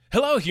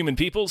Hello, human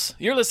peoples.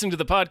 You're listening to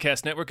the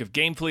podcast network of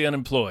Gamefully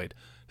Unemployed.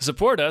 To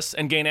support us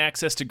and gain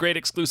access to great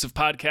exclusive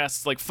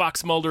podcasts like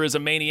Fox Mulder is a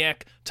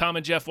Maniac, Tom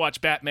and Jeff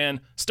Watch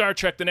Batman, Star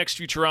Trek The Next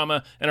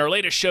Futurama, and our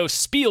latest show,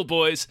 Spiel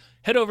Boys,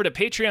 head over to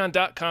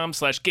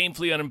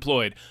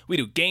patreon.com/gamefullyunemployed. We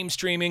do game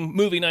streaming,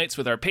 movie nights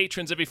with our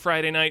patrons every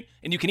Friday night,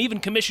 and you can even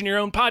commission your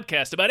own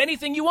podcast about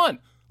anything you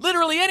want.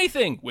 Literally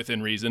anything,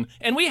 within reason,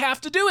 and we have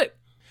to do it.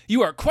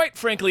 You are quite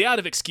frankly out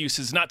of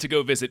excuses not to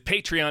go visit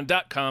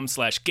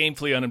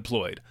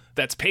patreon.com/gamefullyunemployed.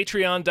 That's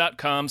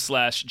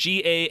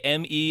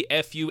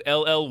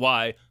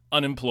patreon.com/GAMEFULLY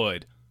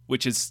unemployed,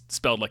 which is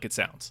spelled like it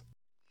sounds.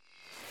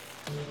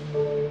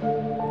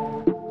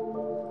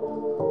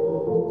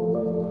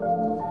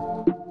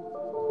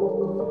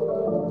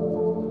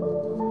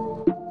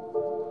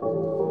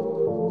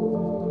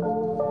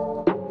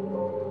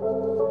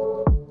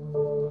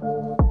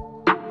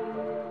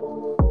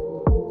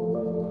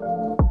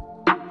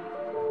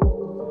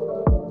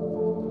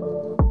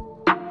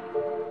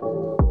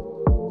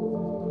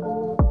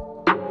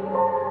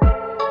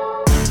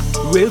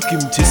 Welcome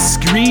to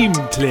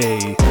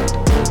Screamplay,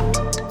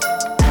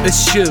 a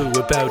show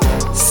about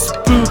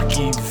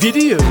spooky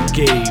video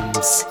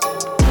games.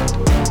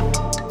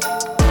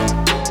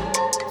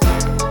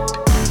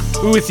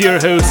 With your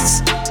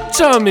hosts,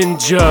 Tom and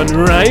John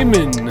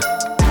Ryman.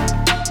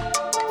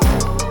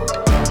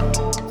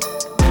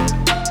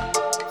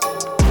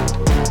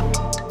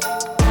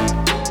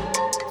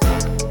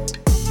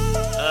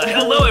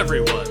 Hello,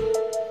 everyone.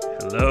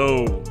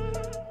 Hello.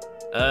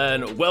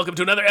 And welcome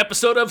to another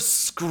episode of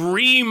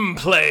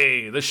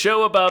Screamplay, the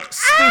show about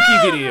spooky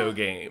video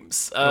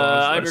games.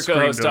 I'm your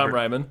co-host, Tom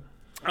Ryman.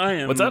 I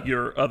am What's up?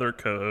 your other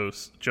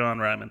co-host, John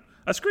Ryman.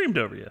 I screamed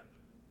over you.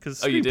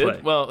 Oh, you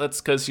did? Well,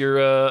 that's because you're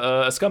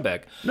a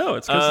scumbag. No,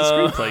 it's because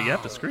of Screenplay. You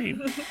have to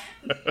scream.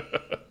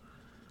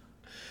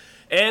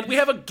 And we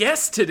have a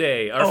guest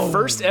today, our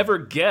first ever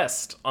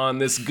guest on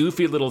this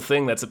goofy little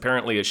thing that's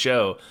apparently a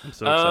show. I'm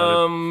so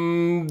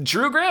excited.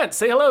 Drew Grant.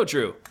 Say hello,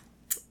 Drew.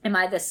 Am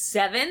I the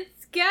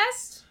seventh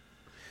guest?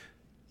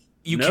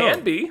 You No.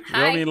 can be. You know,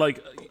 I mean,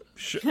 like,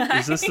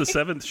 is this the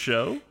seventh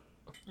show?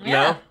 Yeah.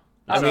 No?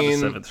 I It's not the mean,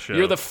 seventh show.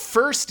 you're the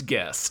first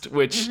guest,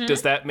 which,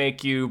 does that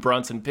make you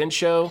Bronson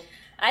Pinchot?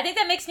 I think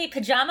that makes me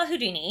Pajama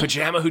Houdini.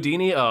 Pajama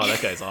Houdini? Oh,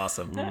 that guy's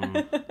awesome.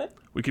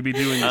 We could be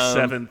doing the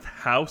seventh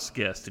house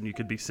guest, and you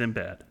could be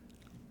Sinbad.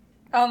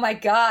 Oh my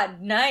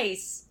god,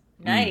 nice.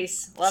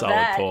 Nice. Love Solid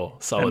that. pull.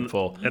 Solid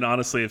pull. And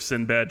honestly, if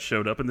Sinbad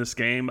showed up in this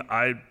game,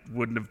 I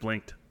wouldn't have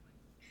blinked.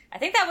 I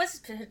think that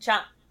was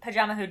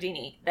Pajama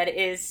Houdini. That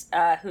is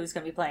who's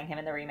going to be playing him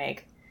in the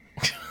remake.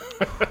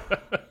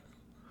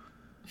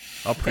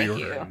 I'll pre-order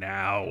you. it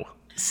now.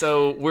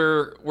 So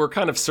we're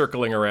kind of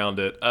circling around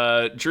it.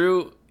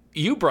 Drew,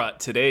 you brought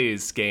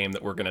today's game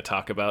that we're going to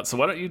talk about. So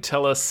why don't you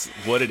tell us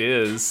what it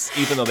is,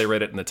 even though they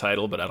read it in the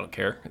title, but I don't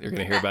care. You're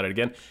going to hear about it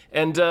again.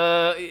 And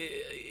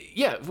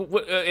yeah,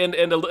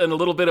 and a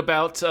little bit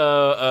about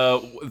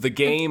the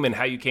game and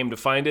how you came to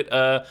find it.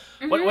 Why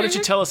don't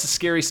you tell us a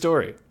scary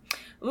story?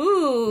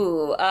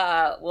 Ooh,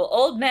 well,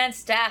 old man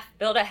Staff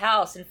built a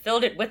house and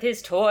filled it with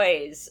his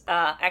toys.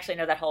 Actually,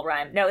 no, that whole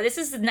rhyme. No, this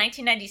is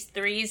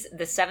 1993's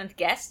The Seventh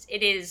Guest.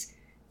 It is,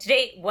 to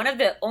date, one of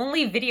the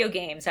only video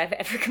games I've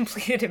ever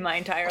completed in my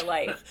entire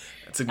life.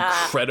 That's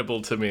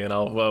incredible to me, and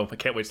I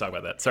can't wait to talk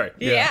about that. Sorry.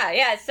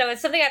 Yeah. So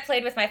it's something I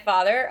played with my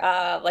father,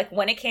 like,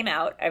 when it came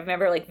out. I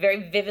remember, like,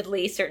 very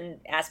vividly certain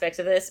aspects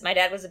of this. My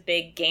dad was a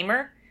big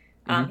gamer.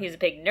 He was a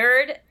big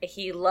nerd.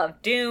 He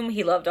loved Doom.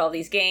 He loved all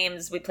these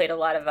games. We played a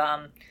lot of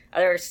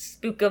other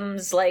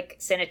spookums like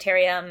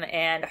Sanitarium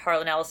and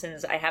Harlan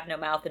Ellison's I Have No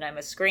Mouth and I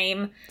Must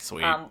Scream.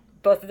 Sweet.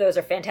 Both of those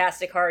are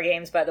fantastic horror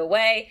games, by the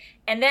way.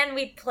 And then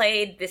we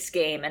played this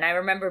game, and I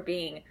remember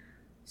being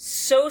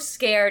so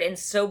scared and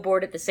so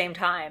bored at the same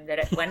time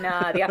that when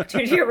the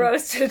opportunity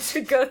arose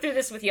to go through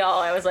this with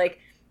y'all, I was like,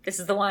 this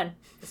is the one.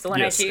 This is the one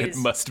Yes, I choose. it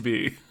must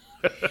be.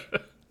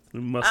 We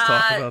must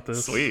talk about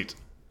this. Sweet.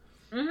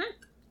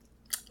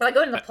 Will I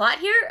go into the plot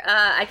here?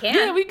 I can.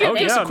 Yeah, we can. Oh,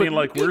 Just yeah, a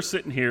quick- we're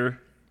sitting here.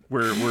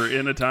 We're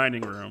in a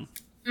dining room.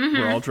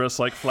 We're all dressed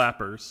like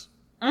flappers.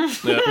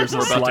 There's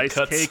a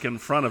sliced cake in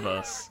front of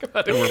us.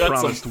 And we're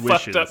promised some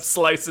wishes. fucked up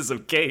slices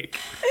of cake.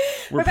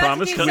 We're about to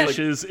promised do some-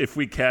 wishes if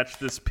we catch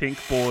this pink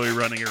boy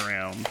running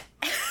around.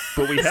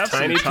 But we have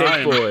Tiny some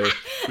time. pink boy.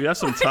 We have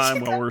some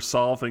time while we're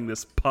solving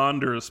this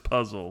ponderous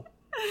puzzle.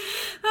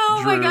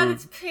 Oh my god, Drew.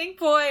 it's Pink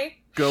Boy.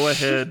 Go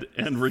ahead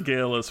and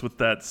regale us with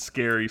that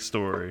scary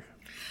story.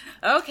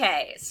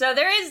 Okay, so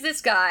there is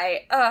this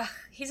guy.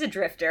 He's a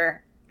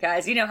drifter.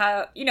 Guys, you know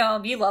how,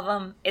 you love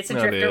him. It's a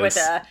drifter with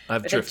a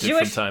I've with drifted a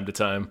Jewish, from time to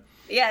time.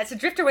 Yeah, it's a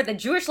drifter with a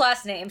Jewish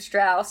last name,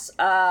 Strauss. It's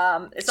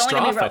only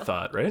gonna be Stroff, I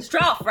thought, right?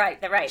 Stroff,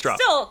 right. Stroff.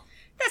 Still,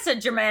 that's a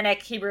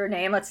Germanic Hebrew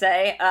name, let's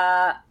say.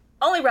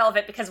 Only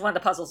relevant because of one of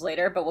the puzzles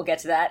later, but we'll get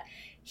to that.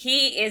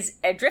 He is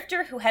a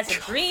drifter who has a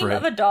dream right.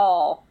 of a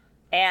doll,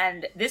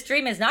 and this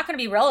dream is not going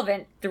to be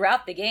relevant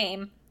throughout the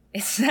game.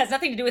 It has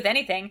nothing to do with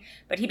anything,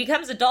 but he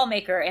becomes a doll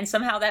maker, and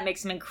somehow that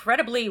makes him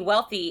incredibly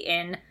wealthy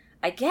in,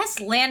 I guess,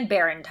 land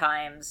baron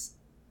times.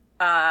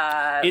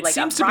 It like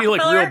seems to be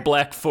like real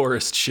Black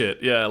Forest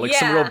shit. Yeah, like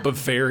some real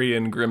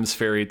Bavarian Grimm's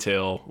fairy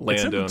tale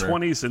landowner. It's in the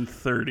 20s and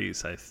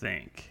 30s, I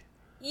think.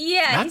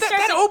 Yeah,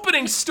 that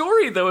opening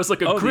story though is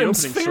like a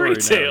Grimm's fairy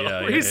tale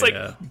where he's like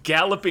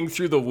galloping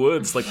through the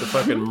woods like the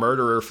fucking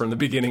murderer from the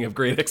beginning of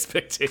Great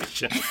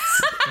Expectations.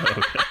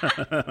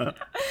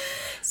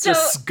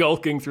 Just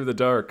skulking through the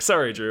dark.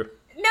 Sorry, Drew.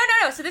 No.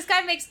 So this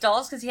guy makes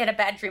dolls because he had a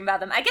bad dream about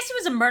them. I guess he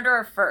was a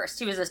murderer first.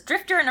 He was a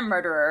drifter and a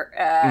murderer,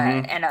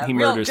 and he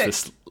murders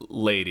this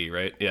lady,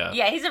 right? Yeah.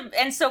 Yeah,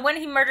 and so when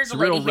he murders a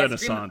lady, real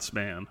Renaissance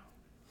man.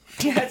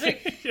 Yeah, that's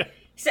right.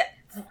 So,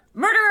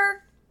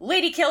 murderer,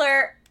 lady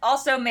killer,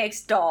 also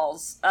makes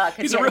dolls.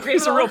 He's a real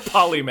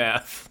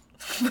polymath.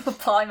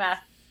 Polymath.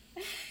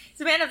 He's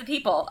a man of the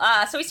people.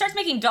 So he starts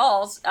making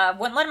dolls.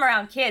 Wouldn't let him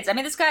around kids. I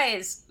mean, this guy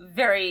is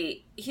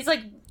he's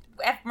like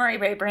F. Murray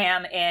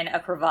Abraham in a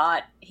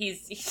cravat.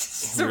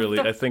 He's really.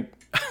 I think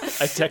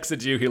I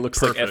texted you. He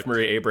looks like F.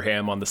 Murray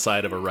Abraham on the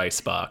side of a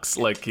rice box.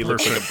 Like he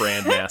looks like a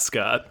brand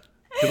mascot.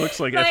 He looks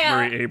like F.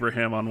 Murray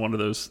Abraham on one of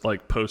those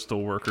like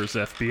postal workers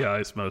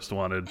FBI's Most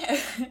Wanted.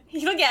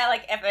 He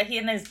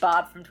and his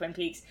Bob from Twin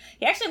Peaks.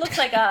 He actually looks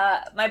like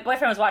my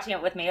boyfriend was watching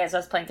it with me as I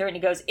was playing through, and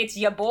he goes, "It's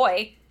ya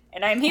boy,"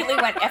 and I immediately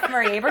went F.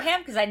 Murray Abraham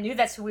because I knew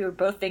that's who we were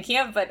both thinking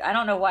of, but I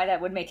don't know why that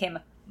would make him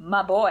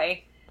my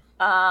boy.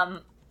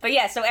 But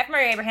yeah, so F.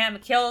 Murray Abraham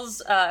kills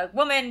a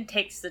woman,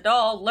 takes the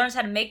doll, learns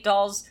how to make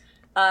dolls,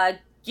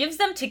 gives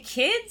them to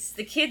kids.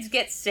 The kids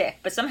get sick,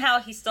 but somehow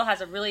he still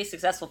has a really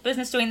successful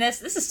business doing this.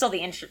 This is still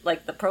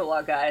the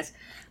prologue, guys.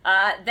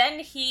 Then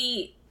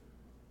he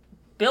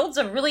builds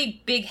a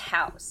really big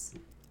house.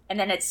 And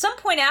then at some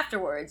point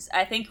afterwards,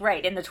 I think,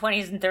 in the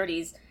 20s and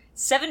 30s,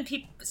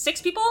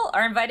 6 people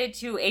are invited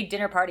to a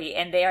dinner party,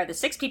 and they are the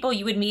 6 people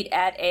you would meet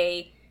at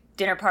a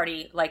dinner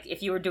party, like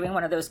if you were doing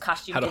one of those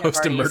costume dinner parties.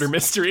 How to host a murder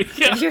mystery.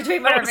 Yeah, if you're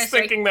doing murder mystery.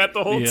 I was thinking that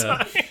the whole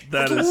time.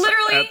 That is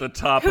literally at the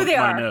top of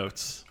my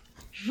notes.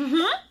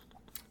 Mm-hmm.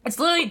 It's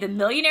literally the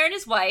millionaire and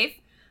his wife,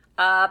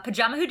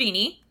 Pajama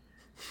Houdini.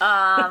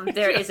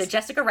 There is a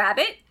Jessica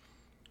Rabbit.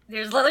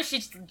 There's literally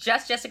she's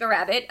just Jessica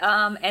Rabbit.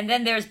 And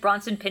then there's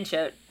Bronson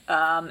Pinchot.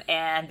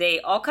 And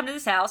they all come to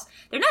this house.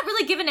 They're not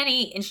really given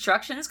any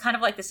instructions, kind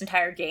of like this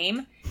entire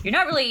game. They're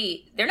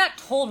not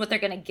told what they're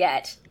going to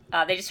get.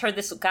 They just heard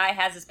this guy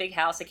has this big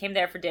house. They came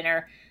there for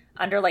dinner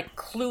under like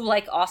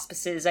Clue-like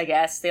auspices, I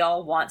guess. They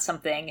all want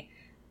something.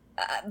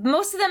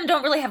 Most of them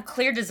don't really have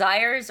clear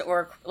desires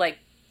or like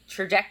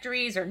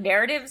trajectories or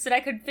narratives that I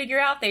could figure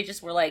out. They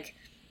just were like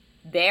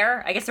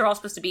there. I guess they're all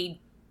supposed to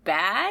be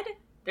bad.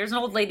 There's an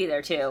old lady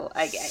there too.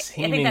 I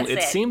think that's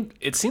it.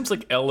 It seems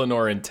like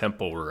Eleanor and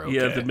Temple were okay.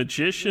 Yeah, the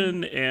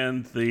magician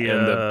and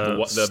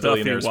the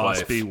stuffy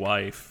waspy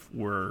wife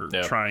were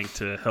trying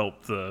to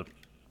help the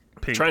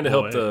pink boy.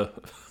 Help the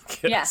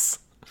kids. Yes.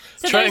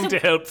 So trying to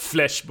help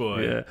Flesh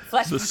Boy. Yeah.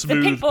 The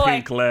smooth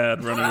pink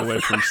lad running away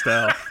from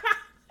Stealth.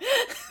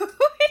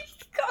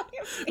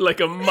 Like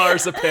a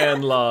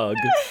marzipan log.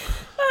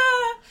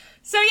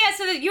 So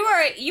you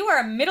are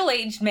a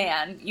middle-aged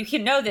man. You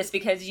can know this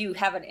because you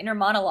have an inner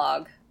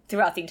monologue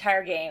throughout the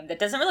entire game that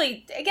doesn't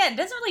really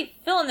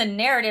fill in the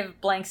narrative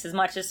blanks as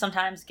much as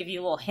sometimes give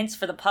you little hints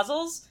for the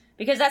puzzles,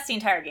 because that's the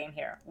entire game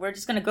here. We're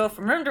just going to go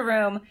from room to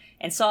room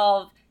and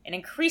solve an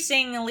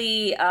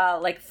increasingly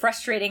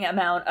frustrating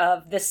amount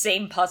of the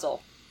same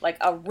puzzle. Like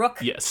a rook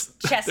chess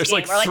There's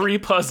game. There's 3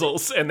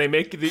 puzzles, and they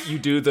make you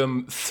do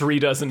them 3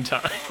 dozen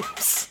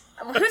times.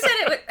 Who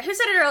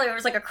said it earlier? It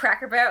was like a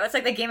Cracker Barrel. It's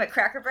like the game at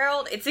Cracker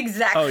Barrel. It's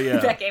exactly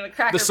that game at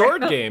Cracker Barrel. The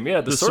sword game,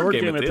 yeah. The sword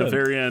game at the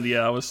very end.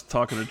 Yeah, I was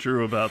talking to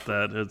Drew about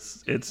that.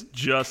 It's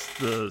just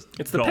the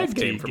golf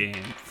game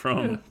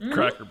from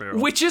Cracker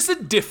Barrel, which is a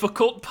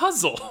difficult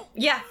puzzle.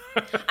 Yeah,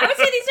 I would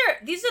say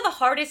these are the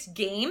hardest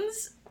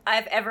games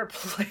I've ever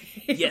played.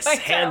 Yes,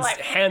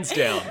 hands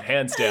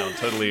down.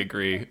 Totally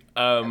agree.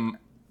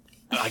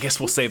 I guess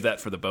we'll save that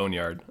for the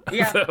Boneyard.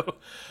 Yeah.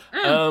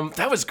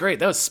 That was great.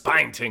 That was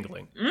spine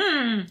tingling.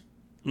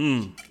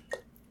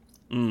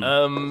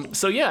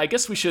 So yeah, I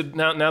guess we should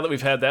now that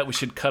we've had that, we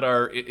should cut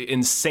our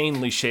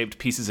insanely shaped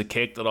pieces of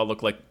cake that all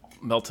look like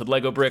melted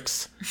Lego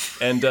bricks,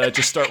 and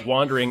just start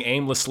wandering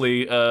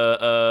aimlessly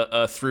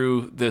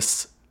through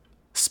this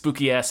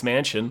spooky ass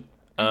mansion.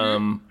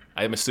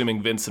 I'm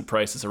assuming Vincent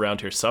Price is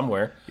around here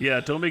somewhere. Yeah,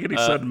 don't make any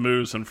sudden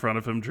moves in front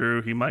of him,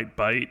 Drew. He might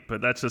bite,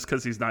 but that's just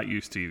because he's not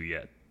used to you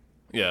yet.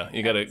 Yeah,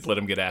 you gotta let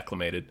him get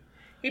acclimated.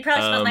 He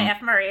probably spilled my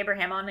F. Murray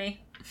Abraham on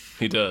me.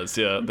 He does,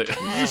 yeah.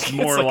 He's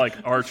more like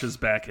arches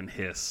back and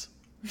hiss.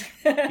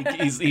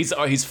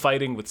 He's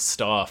fighting with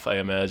Stoff, I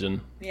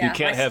imagine. Yeah,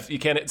 you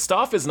can't.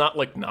 Stoff is not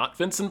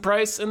Vincent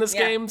Price in this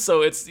game,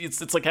 so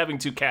it's like having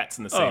 2 cats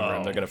in the same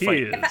room. They're gonna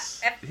fight.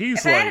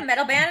 If I had a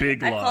metal band,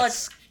 Big I'd call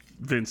Lots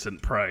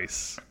Vincent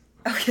Price.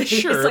 Okay,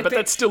 sure, but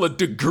that's still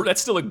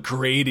a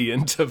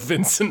gradient of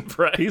Vincent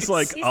Price. He's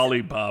like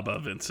Alibaba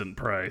Vincent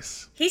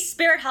Price. He's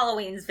Spirit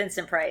Halloween's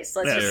Vincent Price.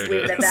 Let's just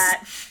leave it at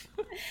that.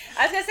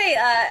 I was gonna say,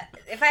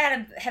 if I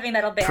had a heavy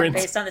metal band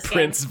based on this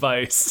Prince game,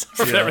 Vice,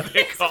 whatever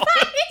they call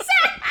it.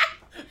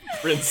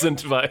 Prince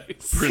and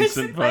Vice. Prince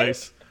and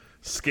Vice.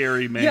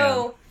 Scary man.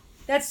 Yo,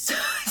 That's so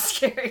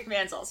Scary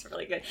Man's also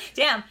really good.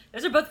 Damn,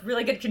 those are both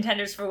really good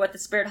contenders for what the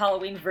Spirit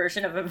Halloween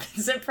version of a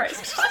Vincent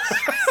Price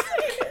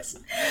is.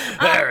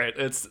 All right,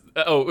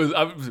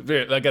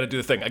 I got to do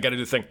the thing.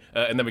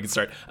 And then we can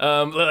start.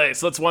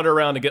 So let's wander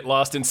around and get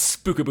lost in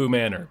Spookaboo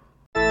Manor.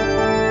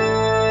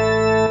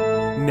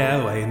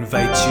 Now I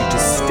invite you to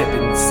step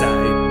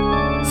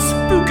inside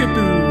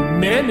Spookaboo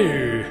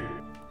Manor.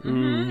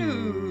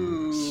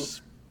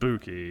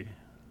 Spooky.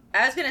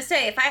 I was gonna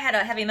say, if I had a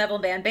heavy metal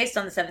band based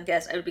on the Seventh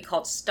Guest, it would be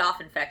called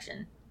Stoff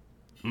Infection.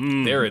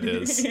 There it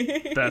is.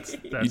 That's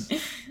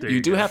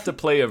you do have to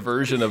play a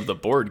version of the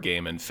board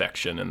game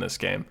Infection in this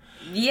game.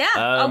 Yeah.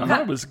 I thought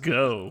it was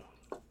Go.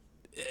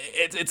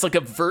 It's like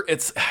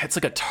it's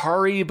like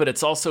Atari, but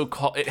it's also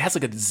called. It has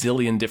like a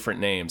zillion different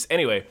names.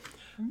 Anyway,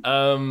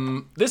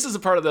 this is a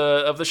part of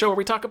the show where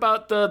we talk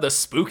about the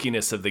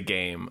spookiness of the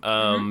game.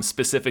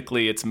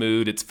 Specifically, its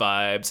mood, its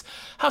vibes,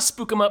 how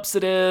spook 'em ups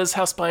it is,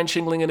 how spine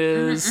shingling it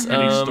is.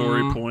 Any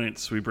story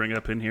points we bring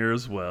up in here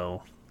as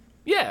well.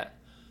 Yeah.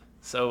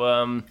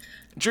 So,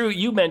 Drew,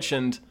 you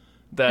mentioned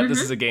that this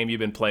is a game you've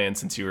been playing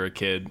since you were a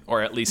kid,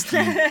 or at least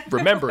you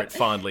remember it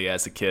fondly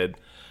as a kid.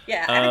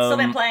 Yeah, I haven't still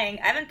been playing.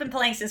 I haven't been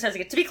playing since I was a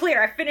kid. To be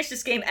clear, I finished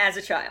this game as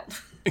a child.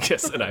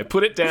 Yes, and I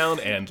put it down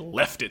and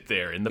left it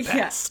there in the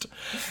past.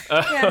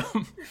 Yeah.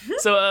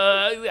 So,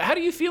 how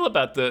do you feel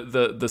about the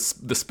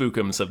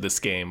spookums of this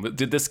game?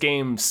 Did this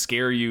game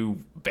scare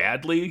you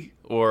badly,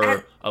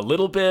 or a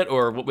little bit,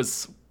 or what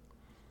was?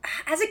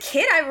 As a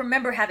kid, I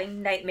remember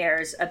having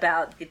nightmares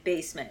about the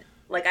basement.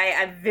 Like,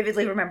 I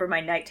vividly remember my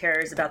night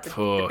terrors about the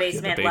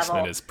basement level. The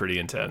basement is pretty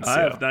intense.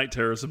 I have night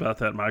terrors about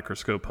that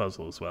microscope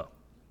puzzle as well.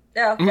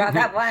 Oh god,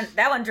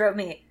 that one drove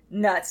me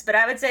nuts. But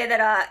I would say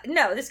that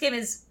no, this game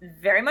is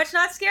very much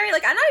not scary.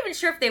 Like, I'm not even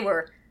sure if they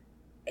were.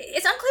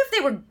 It's unclear if they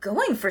were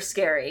going for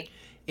scary.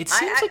 It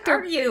seems like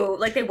argue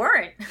like they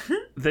weren't.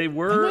 They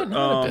were. They might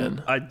not have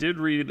been. I did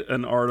read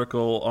an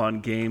article on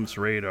Games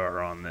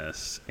Radar on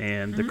this,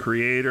 and the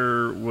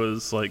creator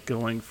was like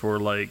going for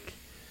like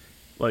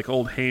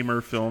old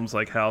Hammer films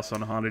like House on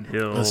Haunted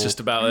Hill. That's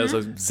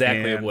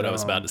exactly what I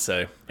was about to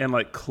say. And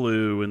like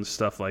Clue and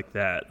stuff like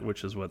that,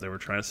 which is what they were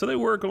trying. So they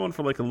were going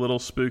for like a little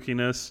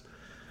spookiness.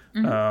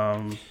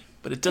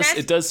 But it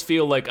does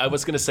feel like, I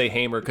was going to say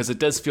Hammer, because it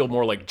does feel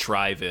more like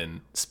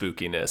drive-in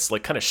spookiness,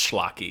 like kind of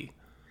schlocky,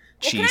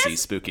 cheesy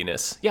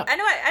spookiness. Yeah. I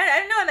know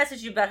I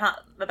messaged you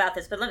about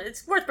this, but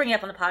it's worth bringing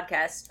up on the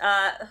podcast.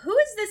 Who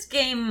is this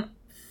game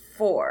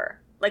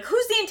for? Like,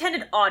 who's the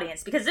intended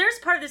audience? Because there's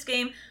part of this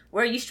game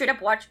where you straight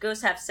up watch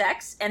ghosts have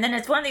sex, and then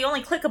it's one of the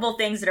only clickable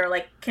things that are,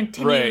 like,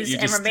 continues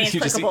and remains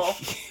clickable.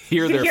 Just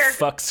hear their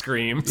fuck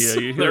screams.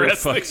 Yeah, you hear their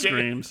fuck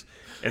screams.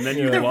 And then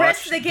you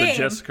watch the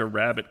Jessica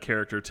Rabbit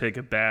character take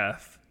a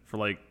bath for,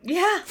 like...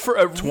 Yeah. For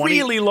a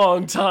really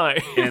long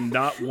time. And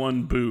not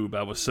one boob.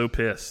 I was so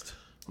pissed.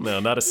 No,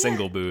 not a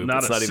single boob. Not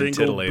it's a not single even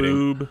titillating.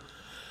 boob.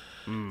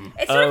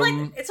 It's sort of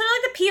like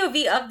the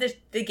POV of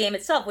the game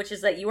itself, which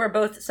is that you are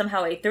both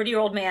somehow a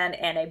 30-year-old man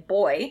and a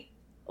boy,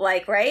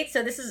 like, right?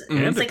 So this is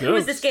it's like, who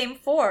is this game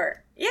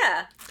for?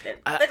 Yeah,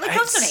 like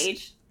ghosts on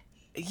age.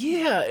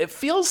 Yeah, it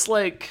feels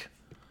like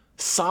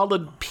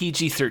solid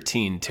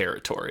PG-13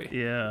 territory.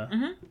 Yeah,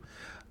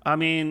 I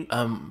mean,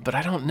 but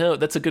I don't know.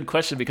 That's a good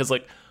question, because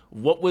like,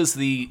 what was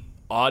the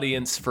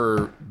audience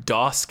for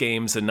DOS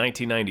games in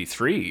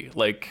 1993?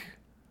 Like,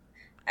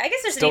 I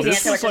guess there's an easy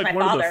answer, which is my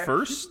one father. Of the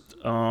first.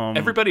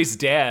 Everybody's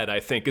dad,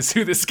 I think, is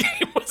who this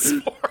game was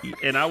for.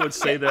 And I would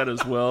say that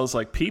as well, as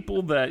like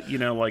people that,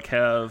 like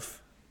have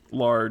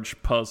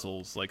large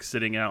puzzles like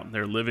sitting out in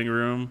their living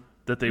room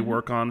that they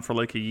work on for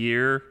like a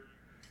year.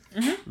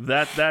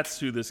 That's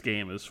who this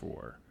game is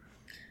for.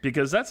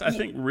 Because that's, I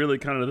think, really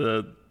kind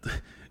of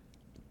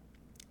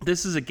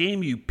this is a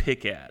game you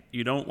pick at.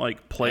 You don't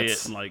like play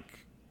it in like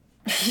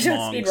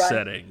long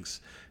settings.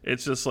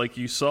 It's just like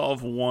you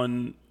solve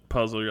one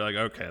puzzle, you're like,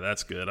 okay,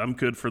 that's good. I'm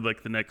good for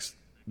like the next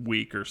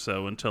week or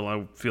so until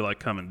I feel like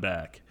coming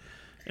back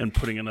and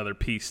putting another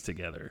piece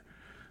together.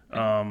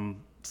 So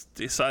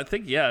I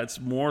think, it's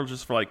more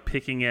just for like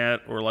picking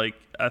at, or like,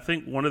 I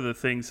think one of the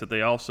things that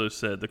they also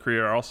said, the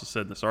creator also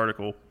said in this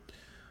article,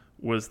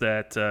 was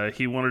that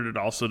he wanted it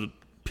also to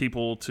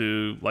people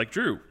to, like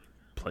Drew,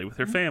 play with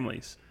their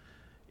families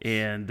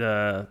and,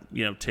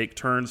 take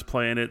turns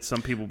playing it.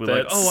 Some people be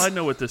like, oh, I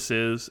know what this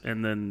is.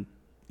 And then,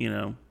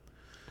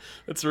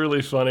 It's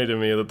really funny to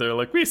me that they're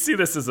like, we see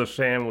this as a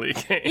family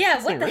game.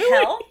 Yeah, what the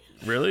hell?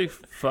 Really?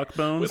 Fuck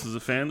Bones is a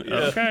fan? Yeah.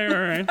 Okay,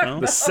 all right.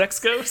 Well. The sex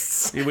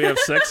ghosts? Yeah, we have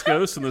sex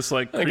ghosts and this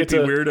like creepy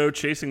weirdo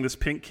chasing this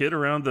pink kid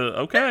around the...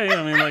 Okay,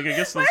 I mean, like, I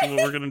guess that's what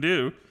we're going to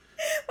do.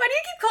 Why do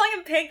you keep calling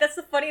him pink? That's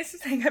the funniest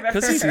thing I've ever heard.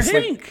 Because he's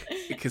pink.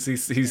 Because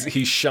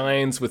he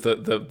shines with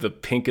the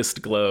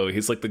pinkest glow.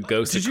 He's like the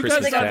ghost of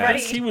Christmas past.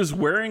 past. He was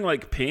wearing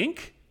like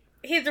pink?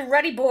 He's a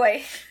ruddy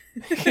boy.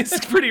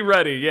 He's pretty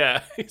ruddy,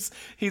 yeah.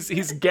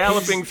 He's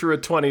galloping through a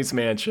 20s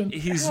mansion.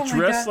 He's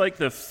dressed like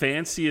the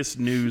fanciest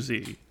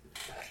newsie.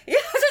 Yeah,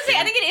 I was gonna say,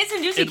 I think it is a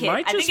newsie kid. It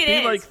might just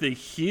be like the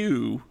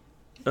hue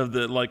of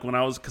the, like when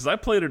I was, because I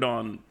played it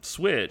on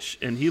Switch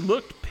and he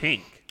looked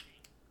pink.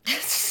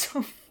 That's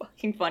so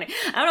fucking funny.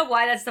 I don't know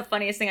why that's the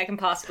funniest thing I can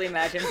possibly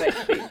imagine,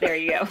 but there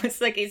you go.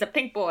 It's like he's a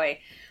pink boy.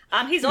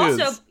 He's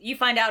also, you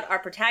find out, our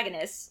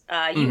protagonist.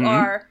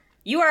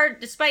 You are,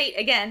 despite,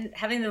 again,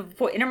 having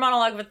the inner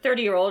monologue of a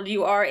 30-year-old,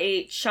 you are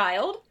a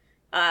child.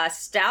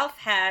 Stauf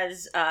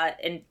has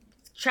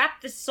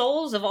trapped the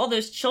souls of all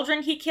those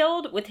children he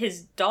killed with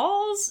his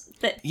dolls.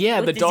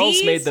 The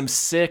dolls made them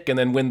sick, and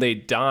then when they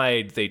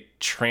died, they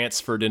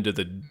transferred into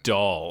the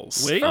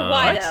dolls. Wait,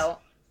 why, though?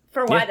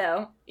 Why,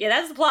 though? Yeah,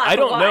 that's the plot. I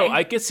don't know.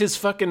 I guess his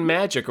fucking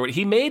magic. Or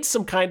he made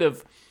some kind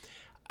of...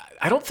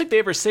 I don't think they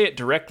ever say it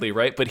directly,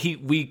 right? But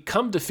we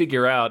come to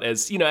figure out,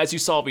 as you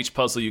solve each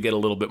puzzle, you get a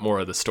little bit more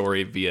of the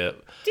story via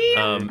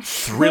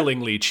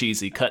thrillingly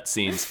cheesy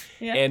cutscenes.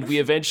 Yeah. And we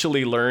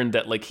eventually learned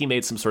that he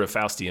made some sort of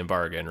Faustian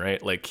bargain, right?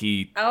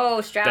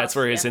 Strauss. That's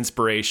where his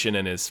inspiration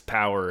and his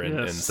power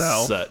and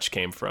such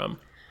came from.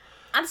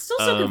 I'm still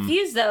so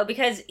confused, though,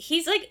 because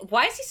he's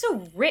why is he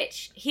so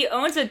rich? He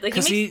owns he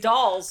makes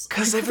dolls.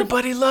 Because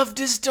everybody loved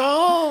his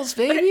dolls,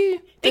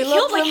 baby. They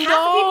killed half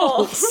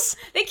the people.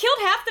 They killed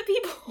half the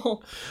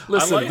people.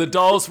 Listen, the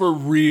dolls were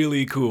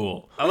really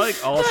cool. I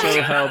like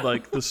also how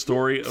the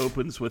story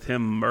opens with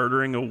him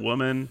murdering a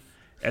woman,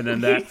 and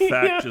then that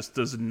fact just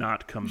does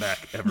not come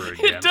back ever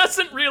again. It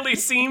doesn't really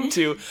seem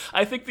to.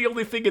 I think the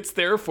only thing it's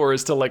there for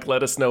is to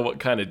let us know what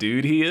kind of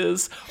dude he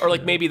is, or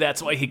maybe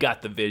that's why he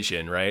got the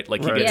vision, right? He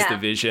gets the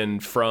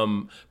vision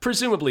from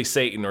presumably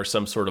Satan or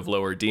some sort of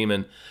lower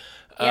demon.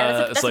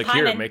 That's it's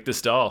here, make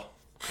this doll.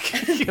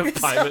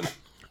 Paimon.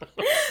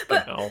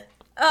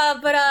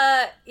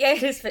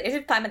 It is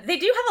Paimon. They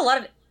do have a lot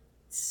of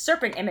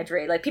serpent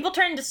imagery. People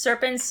turn into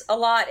serpents a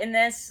lot in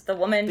this. The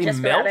woman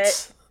just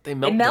rabbit. They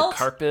melt the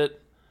carpet.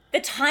 The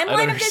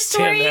timeline of this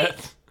story, the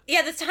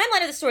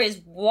timeline of the story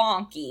is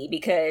wonky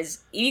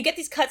because you get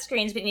these cut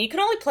screens, but you can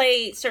only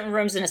play certain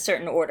rooms in a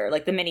certain order,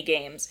 like the mini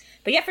games.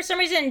 But for some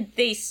reason,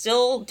 they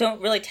still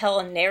don't really tell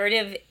a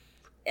narrative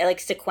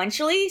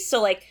sequentially.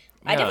 So I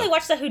definitely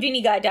watched the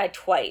Houdini guy die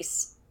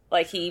twice.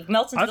 He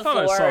melts into the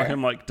floor. I thought I saw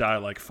him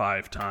die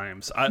 5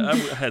 times. I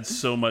had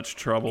so much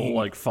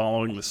trouble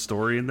following the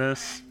story in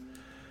this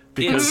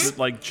because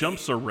it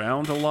jumps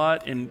around a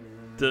lot, and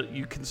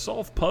you can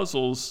solve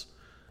puzzles.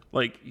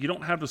 You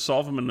don't have to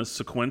solve them in a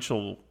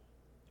sequential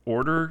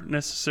order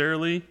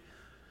necessarily.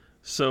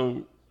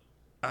 So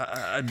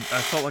I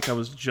felt like I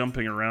was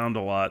jumping around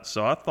a lot.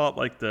 So I thought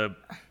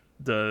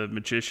the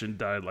magician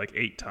died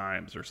 8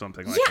 times or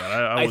something like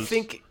that. I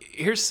think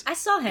I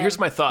saw him. Here's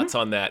my thoughts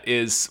on that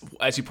is,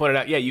 as you pointed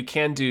out, you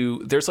can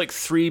do, there's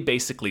 3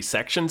 basically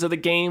sections of the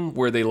game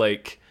where they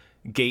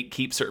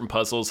gatekeep certain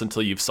puzzles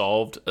until you've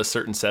solved a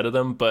certain set of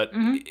them. But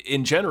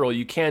in general,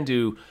 you can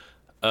do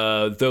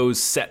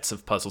those sets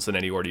of puzzles in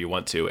any order you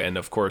want to, and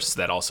of course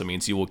that also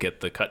means you will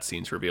get the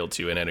cutscenes revealed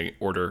to you in any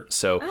order.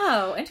 So,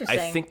 interesting.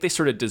 I think they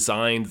sort of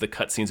designed the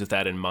cutscenes with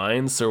that in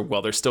mind. So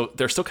while they're still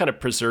kind of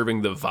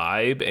preserving the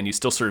vibe, and you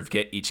still sort of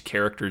get each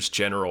character's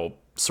general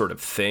sort of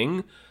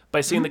thing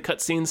by seeing the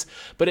cutscenes.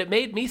 But it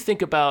made me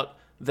think about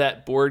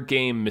that board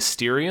game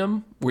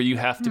Mysterium, where you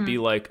have to be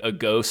a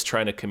ghost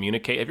trying to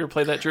communicate. Have you ever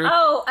played that, Drew?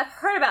 Oh, I've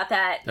heard about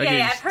that.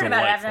 I've heard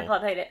about it. I've never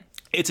played it.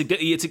 It's a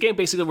game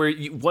basically where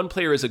one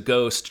player is a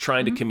ghost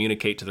trying to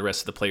communicate to the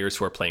rest of the players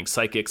who are playing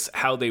psychics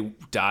how they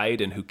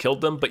died and who killed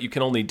them, but you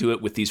can only do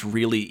it with this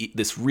really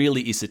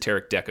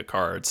esoteric deck of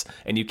cards,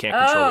 and you can't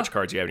control which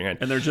cards you have in your hand.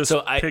 And they're just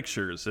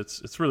pictures.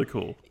 It's really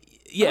cool.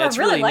 Yeah, it's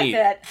really like neat.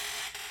 That.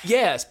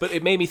 Yes, but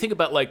it made me think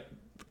about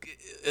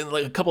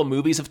a couple of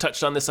movies have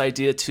touched on this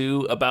idea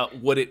too, about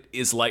what it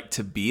is like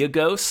to be a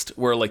ghost,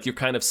 where you're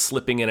kind of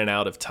slipping in and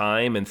out of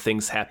time and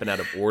things happen out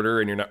of order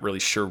and you're not really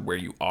sure where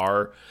you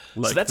are.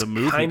 So that's the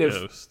movie kind of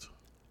Ghost.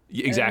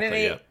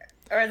 Exactly,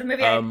 or the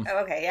movie.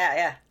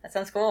 That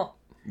sounds cool.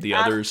 The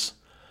Others.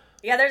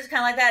 The Others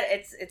kind of like that.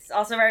 It's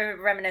also very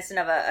reminiscent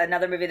of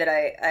another movie that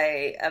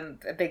I am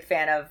a big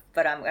fan of,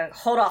 but I'm going to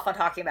hold off on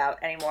talking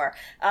about anymore.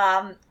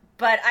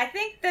 But I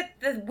think that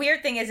the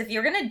weird thing is, if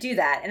you're going to do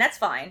that, and that's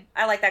fine,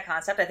 I like that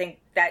concept. I think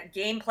that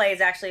gameplay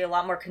is actually a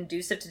lot more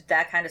conducive to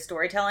that kind of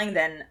storytelling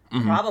than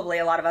probably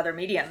a lot of other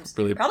mediums.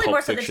 Really probably Pulp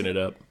more so Fiction it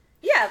up.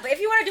 Yeah, but if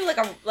you want to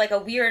do a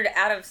weird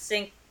out of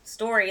sync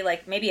story,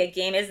 maybe a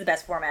game is the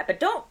best format, but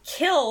don't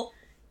kill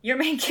your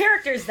main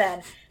characters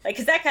then,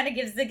 because that kind of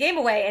gives the game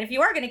away. And if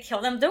you are going to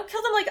kill them, don't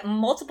kill them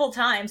multiple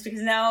times,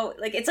 because now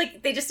it's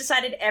they just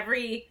decided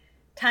every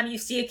time you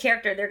see a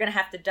character they're going to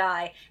have to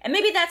die. And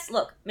maybe that's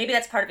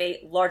part of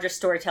a larger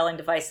storytelling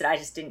device that I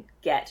just didn't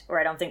get, or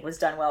I don't think was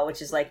done well,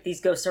 which is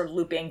these ghosts are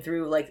looping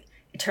through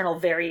eternal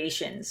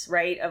variations,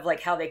 right, of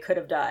how they could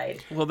have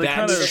died. Well, they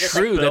that's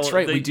true. That's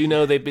right. We do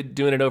know they've been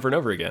doing it over and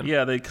over again.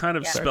 Yeah, they kind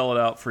of spell it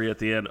out for you at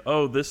the end.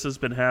 Oh, this has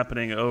been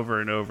happening over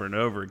and over and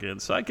over again.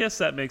 So I guess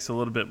that makes a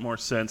little bit more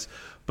sense.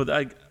 But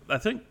I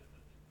think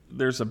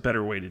there's a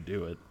better way to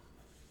do it.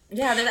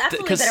 Yeah, there's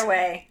absolutely a better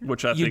way.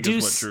 Which I think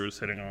is what Drew's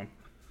hitting on.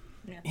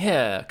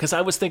 Yeah, because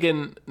I was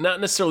thinking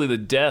not necessarily the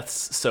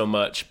deaths so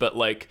much, but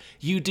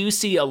you do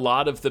see a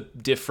lot of the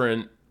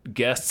different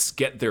guests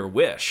get their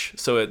wish.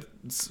 So it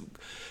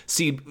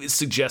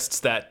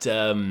suggests that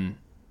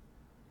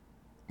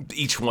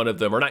each one of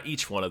them, or not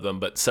each one of them,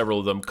 but several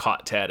of them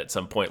caught Tad at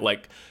some point.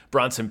 Like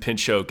Bronson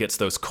Pinchot gets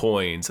those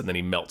coins and then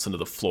he melts into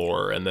the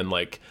floor. And then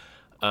like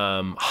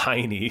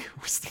Heine,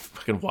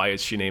 why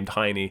is she named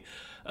Heine,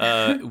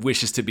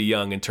 wishes to be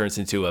young and turns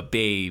into a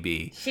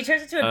baby. She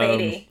turns into a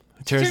baby.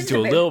 Turns into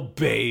a little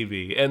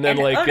baby. And then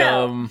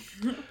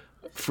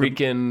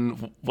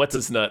freaking what's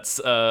his nuts?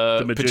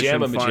 The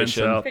Pajama magician finds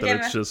out Pajama.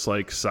 that it's just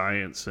like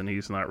science and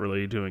he's not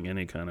really doing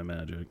any kind of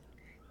magic.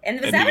 And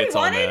was And that he what gets he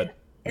all wanted? mad.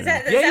 Is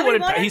that, is Yeah, that he what he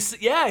wanted.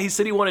 wanted? He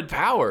said he wanted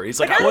power. He's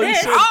like, But not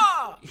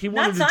this. He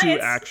wanted to do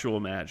science. actual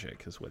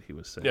magic, is what he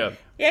was saying. Yeah,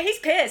 Yeah, he's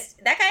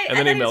pissed. That guy. and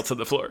then he melts on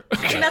the floor.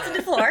 He melts on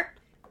the floor.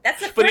 That's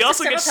the first But he of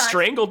also several gets times.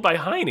 strangled by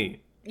Heine,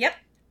 Yep.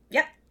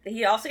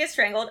 He also gets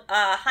strangled.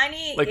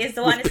 Heine like is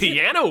the one. with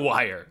piano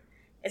wire.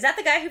 Is that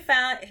the guy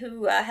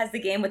who has the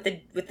game with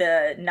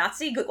the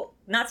Nazi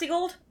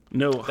gold?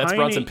 No, That's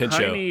Bronson Pinchot.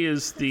 Heine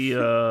is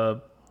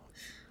the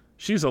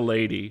she's a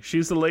lady.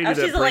 She's the lady Oh,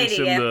 that she's a brings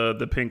lady, him yeah.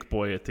 the pink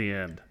boy at the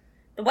end.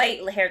 The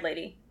white-haired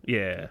lady.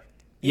 Yeah.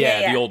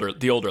 Yeah, Yeah.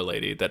 the older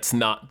lady. That's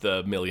not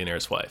the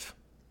millionaire's wife.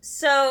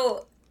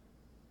 So,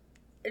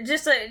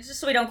 just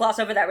so we don't gloss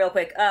over that real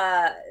quick,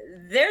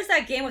 there's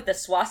that game with the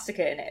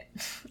swastika in it.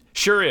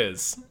 Sure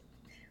is.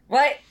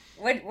 What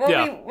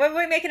Yeah. are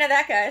we making of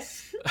that,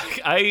 guys?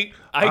 I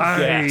I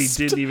gasped.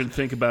 didn't even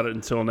think about it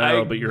until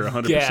now, but you're 100%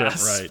 right.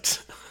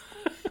 gasped.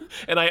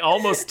 And I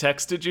almost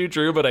texted you,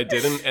 Drew, but I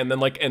didn't. And then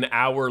like an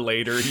hour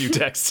later, you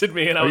texted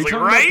me, and I Are was you like,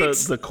 talking right? about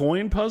the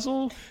coin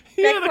puzzle?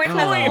 Yeah, That the coin coin.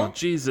 puzzle? Oh,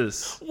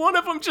 Jesus. One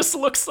of them just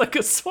looks like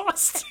a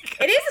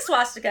swastika. It is a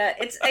swastika.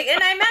 And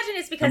I imagine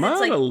it's because Am I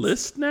it's on like a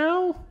list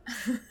now?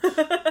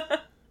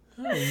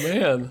 Oh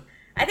man.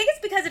 I think it's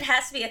because it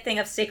has to be a thing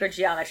of sacred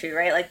geometry,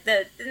 right? Like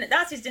the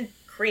Nazis didn't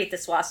create the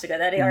swastika;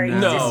 that already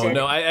existed.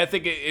 No. I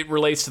think it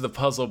relates to the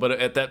puzzle, but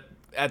at the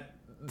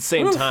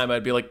same time,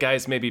 I'd be like,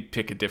 guys, maybe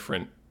pick a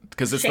different,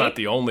 because it's Shape? not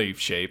the only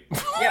shape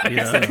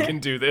Yeah. that can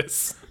do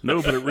this.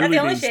 No, but it really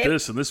only means shape.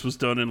 this, and this was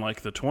done in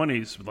like the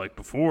 20s, like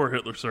before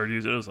Hitler started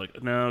using it. I was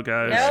like, no,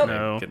 guys, Nope.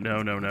 no. Get Get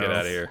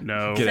outta here.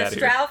 No. Get So outta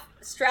here.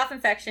 Strauff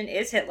infection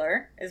is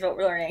Hitler, is what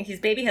we're learning. He's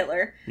baby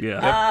Hitler.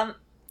 Yeah.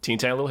 Teen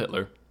Tiny Little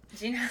Hitler.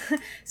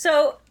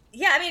 So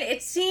yeah, I mean,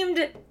 it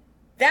seemed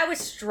that was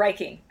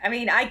striking. I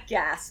mean, I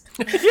gasped.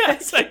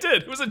 Yes, I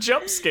did. It was a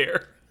jump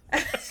scare.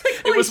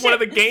 It was one of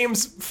the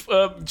game's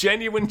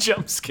genuine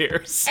jump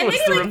scares. And Was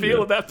maybe, the like-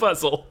 reveal of that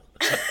puzzle.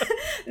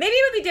 Maybe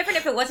it would be different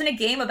if it wasn't a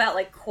game about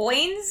like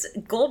coins,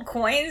 gold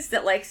coins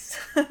that like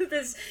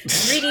this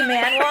greedy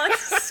man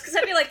wants. Because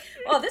I'd be like,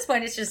 well, at this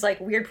point, it's just like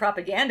weird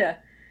propaganda.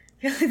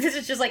 This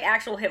is just like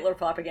actual Hitler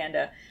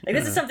propaganda. Like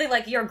this is something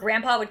like your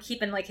grandpa would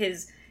keep in like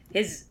his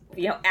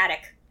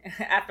attic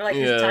after like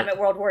his time at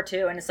World War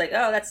II, and it's like,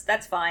 oh,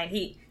 that's fine.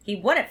 He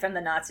won it from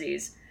the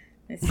Nazis.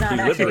 It's not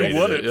actually. liberated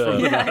Won it, it from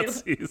the yeah.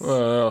 Nazis.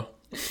 Oh.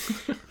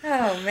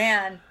 Oh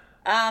man.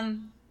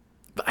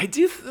 But I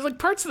do like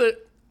parts of the.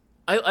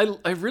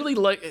 I really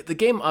like the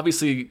game.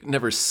 Obviously,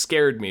 never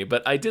scared me,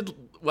 but I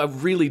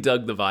really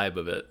dug the vibe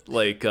of it,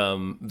 like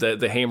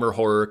the Hammer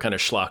horror kind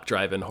of schlock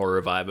drive-in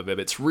horror vibe of it.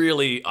 It's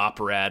really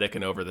operatic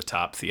and over the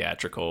top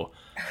theatrical,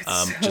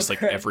 just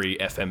like every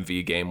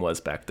FMV game was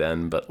back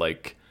then. But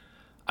like,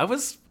 I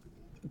was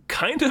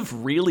kind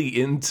of really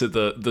into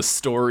the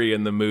story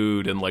and the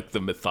mood and like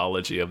the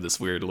mythology of this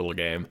weird little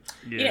game.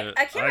 Yeah,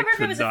 I can't remember if it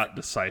could was not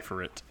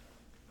decipher it.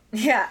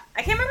 Yeah,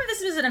 I can't remember if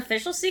this was an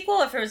official sequel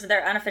or if it was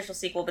their unofficial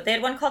sequel, but they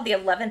had one called The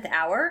 11th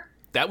Hour.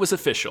 That was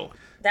official.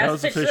 That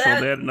was official.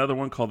 That- They had another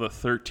one called The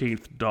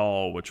 13th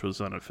Doll, which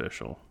was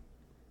unofficial.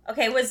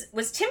 Okay, was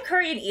Tim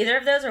Curry in either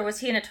of those, or was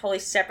he in a totally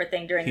separate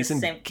thing during He's the in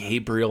same...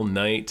 Gabriel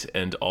Knight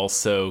and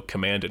also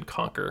Command and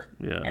Conquer.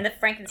 Yeah. And the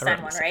Frankenstein I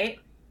one, remember right?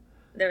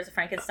 There was a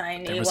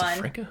Frankenstein There was one. a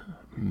Franca?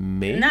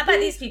 Maybe? Not by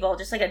these people,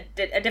 just like a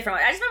different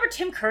one. I just remember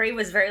Tim Curry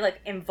was very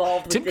like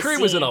involved with Tim the Curry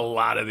scene. was in a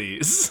lot of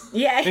these.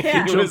 Yeah, yeah.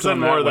 He Jumped was in on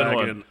more that than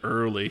wagon one.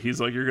 early. He's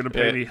like, you're going to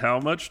pay Yeah. me how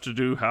much to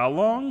do how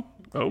long?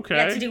 Okay.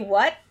 Yeah, to do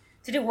what?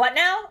 To do what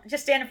now?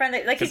 Just stand in front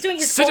of the... Like, he's doing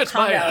his Sit full at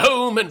my condo.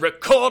 home and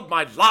record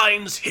my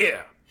lines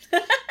here.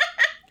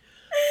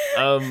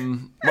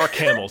 Mark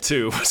Hamill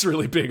too was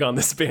really big on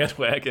this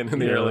bandwagon in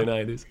the Yeah. early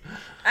 90s.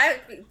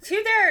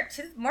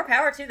 More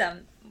power to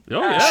them. Oh,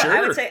 yeah. Sure.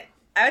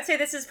 I would say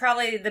this is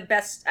probably the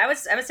best. I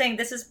was saying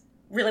this is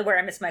really where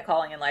I missed my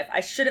calling in life.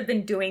 I should have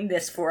been doing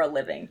this for a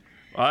living.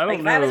 I Like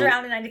don't if I was know,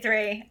 around in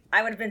 '93,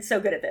 I would have been so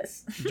good at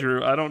this.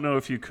 Drew, I don't know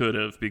if you could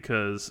have,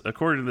 because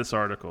according to this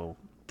article,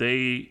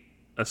 they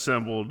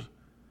assembled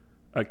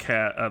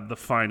the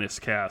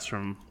finest cast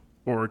from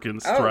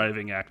Oregon's Oh.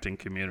 thriving acting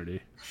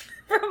community.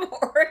 From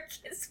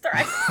Oregon's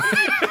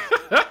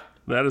Thrive.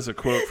 That is a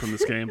quote from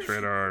this Games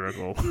Radar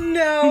article.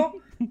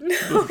 No.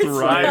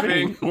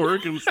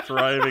 Oregon's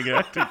thriving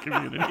acting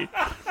community.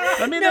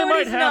 I mean, No, they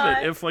might he's have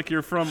not. it if, like,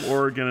 you're from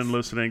Oregon and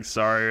listening.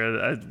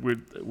 Sorry, we're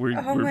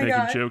making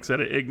God. jokes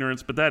out of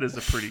ignorance, but that is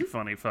a pretty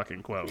funny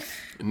fucking quote.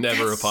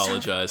 Never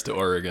apologize to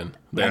Oregon.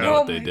 They know Oh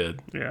what they my-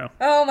 did. Yeah.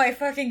 Oh my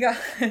fucking god.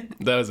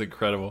 That was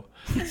incredible.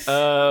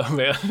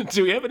 Man,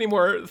 do we have any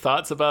more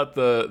thoughts about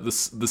the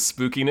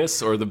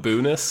spookiness or the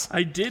boo-ness?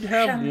 I did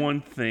have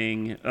one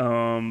thing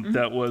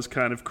that was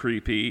kind of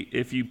creepy.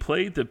 If you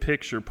played the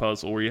picture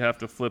puzzle where you have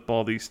to flip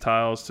all these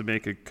tiles to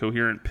make a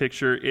coherent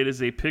picture, it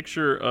is a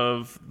picture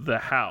of the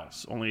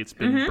house, only it's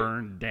been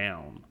burned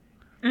down.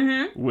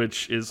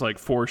 Which is like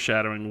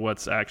foreshadowing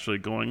what's actually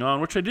going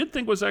on, which I did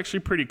think was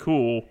actually pretty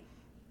cool.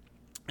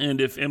 And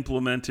if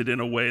implemented in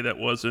a way that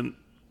wasn't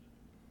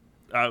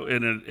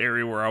in an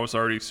area where I was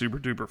already super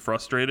duper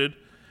frustrated,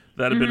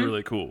 that'd have been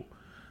really cool.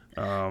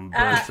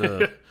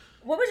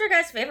 What was your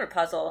guys' favorite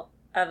puzzle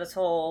of the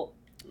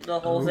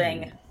whole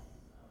thing?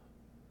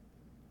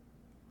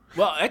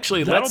 Well,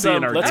 actually, That'll let's be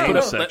in our let's game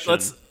put section.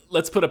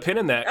 let's put a pin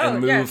in that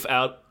and yeah. move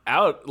out.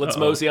 Let's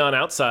mosey on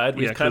outside.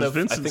 Yeah, We've kind of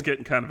Vincent's I think,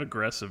 getting kind of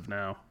aggressive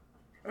now.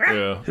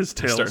 yeah, His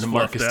tail's starting to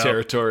mark his fluffed out.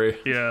 territory.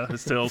 Yeah,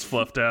 his tail's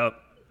fluffed out.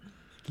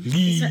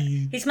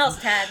 He smells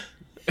Tad.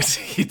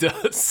 He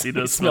does. He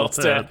does smell smells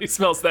Tad. that. He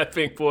smells that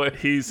pink boy.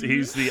 He's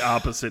the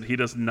opposite. He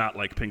does not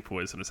like pink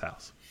boys in his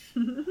house.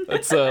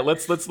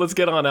 Let's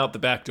get on out the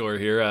back door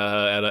here,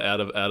 out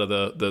of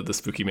the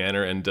spooky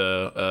manor, and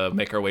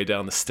make our way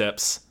down the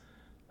steps,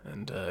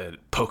 and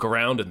poke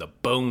around in the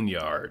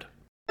boneyard.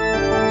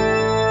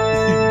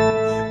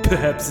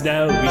 Perhaps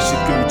now we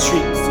should go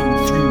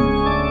traipsing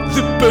through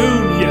the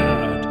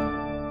boneyard.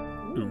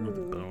 Ooh,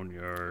 the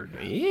boneyard.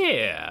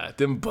 Yeah,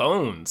 them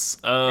bones.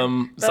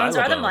 Bones Xylobones.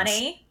 are the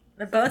money.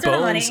 The bones are the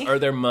money. Bones are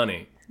their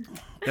money.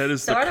 That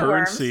is So the are the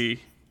worms. currency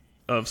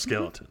of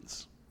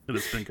skeletons. It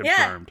has been Yeah.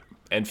 confirmed.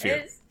 And fear.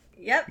 It is-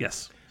 Yep.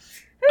 Yes.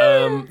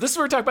 This is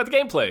where we talk about the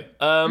gameplay.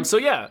 So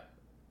yeah.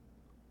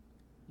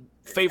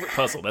 Favorite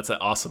puzzle? That's an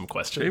awesome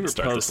question to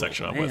start this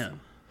section off with. Man.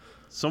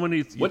 Someone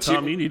needs. What's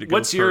Tom, you need to go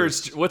what's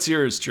yours? first. What's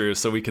yours, Drew?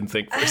 So we can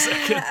think for a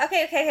second.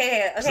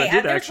 Okay. I did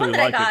There's one actually that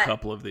like I got. a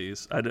couple of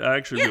these. I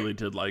actually really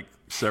did like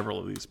several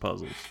of these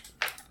puzzles.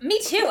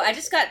 Me too. I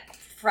just got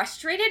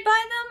frustrated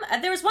by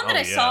them. There was one that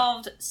I yeah.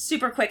 solved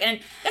super quick, and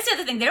that's the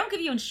other thing. They don't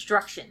give you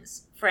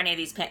instructions for any of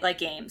these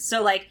games.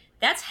 So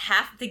that's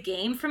half the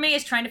game for me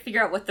is trying to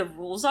figure out what the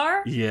rules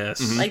are. Yes.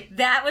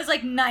 That was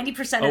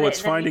 90% of it. Oh, it's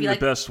and then finding you'd the be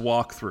best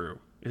walkthrough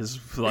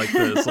is like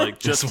this. Like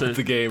just That's to, what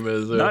the game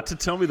is. not to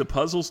tell me the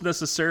puzzles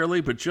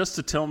necessarily, but just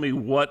to tell me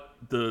what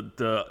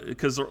the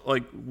because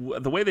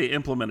the way they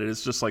implement it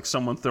is just like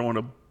someone throwing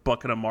a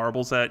bucket of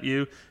marbles at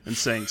you and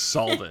saying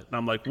solve it. And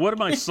I'm like, what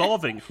am I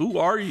solving? Who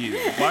are you?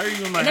 Why are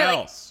you in my they're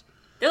house?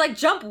 They're like,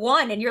 jump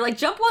one, and you're like,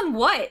 jump one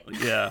what?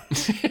 Yeah.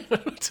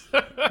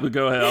 But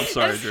go ahead. I'm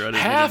sorry, Drew. I didn't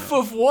Half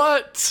of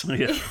what?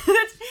 yeah.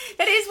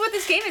 That is what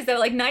this game is,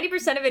 though.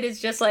 90% of it is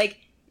just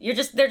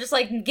they're just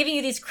giving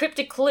you these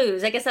cryptic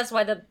clues. I guess that's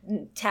why the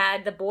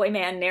Tad, the boy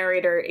man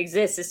narrator,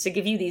 exists, is to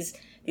give you these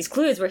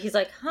clues where he's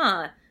like,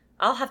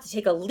 I'll have to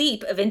take a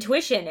leap of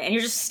intuition, and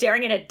you're just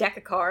staring at a deck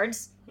of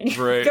cards. And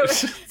you Right. go,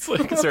 It's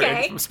like, is there,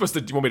 Okay. I'm supposed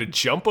to? You want me to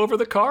jump over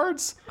the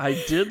cards?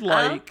 I did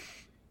like.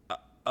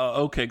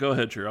 Okay, go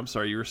ahead, Drew. I'm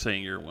sorry. You were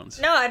saying your ones.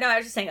 No, I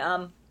was just saying,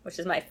 which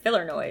is my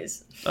filler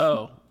noise.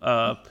 Oh,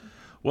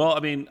 well, I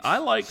mean, I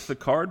liked the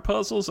card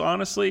puzzles,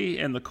 honestly,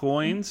 and the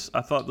coins.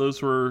 I thought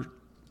those were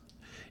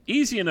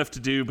easy enough to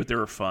do, but they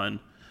were fun.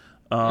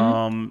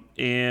 And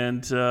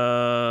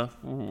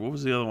what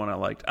was the other one I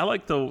liked? I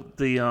liked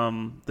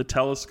the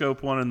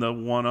telescope one and the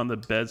one on the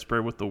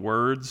bedspread with the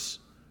words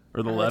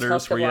or the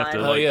letters where you have to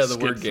telescope like one. The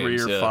skip word 3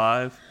 games, or yeah.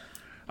 5.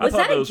 Was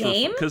that a those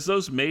game? because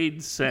those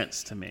made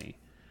sense to me.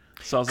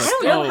 So I was like,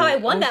 don't know how I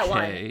won that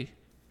one. okay.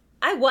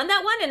 I won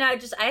that one, and I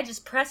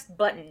just pressed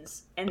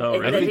buttons. And Oh,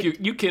 and really? I then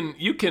think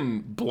you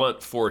can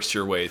blunt force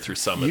your way through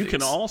some of You these.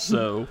 can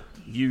also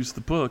use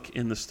the book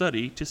in the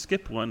study to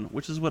skip one,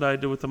 which is what I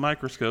did with the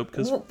microscope,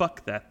 because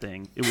fuck that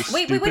thing. It was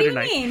Wait, stupid what do you and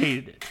I mean?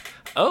 hated it.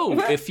 Oh,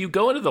 if you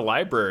go into the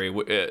library,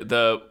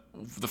 the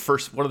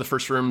first one of the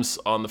first rooms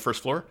on the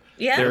first floor.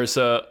 Yeah. There's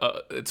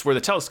it's where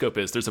the telescope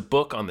is. There's a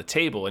book on the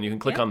table, and you can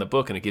click on the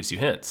book, and it gives you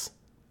hints.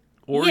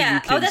 Or Yeah.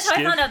 you Oh, can that's how I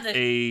skip found out that-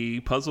 a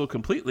puzzle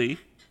completely.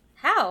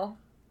 how?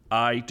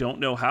 I don't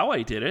know how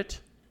I did it,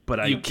 but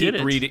I You did keep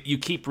it. reading. You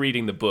keep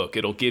reading the book.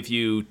 It'll give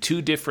you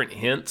 2 different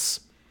hints.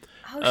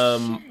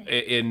 Oh,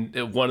 shit.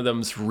 In one of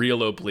them's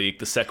real oblique.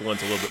 The second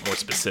one's a little bit more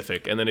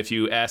specific. And then if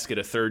you ask it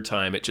a third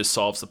time, it just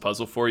solves the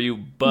puzzle for you.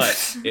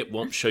 But it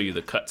won't show you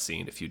the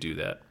cutscene if you do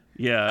that.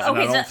 Yeah, and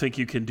Okay, I don't so- think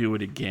you can do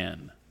it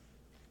again.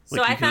 So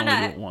Like I you can found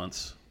only out do it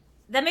once.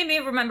 that made me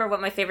remember what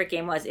my favorite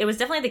game was. It was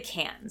definitely the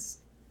cans.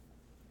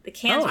 The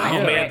cans. Oh, were my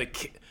yeah. Man,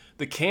 favorite.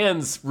 the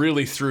cans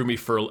really threw me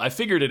for. I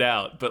figured it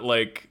out, but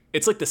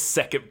it's like the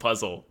second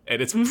puzzle,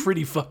 and it's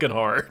pretty fucking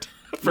hard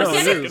for No, the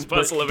it second is,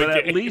 puzzle but of a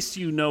at game. least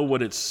you know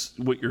what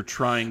you're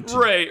trying to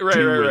Right, do.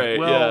 right.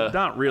 Well, Yeah.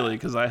 not really,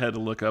 because I had to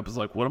look up. It's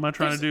like, what am I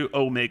trying to do?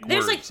 Oh, make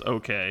there's, words.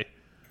 Okay.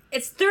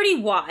 It's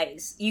 30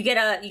 Ys. You get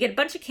a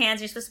bunch of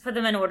cans. You're supposed to put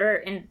them in order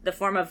in the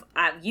form of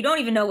you don't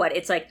even know what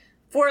it's like.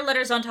 4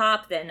 letters on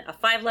top, then a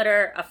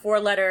 5-letter, a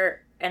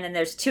 4-letter, and then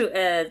there's two.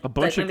 A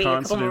bunch of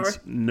consonants,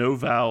 no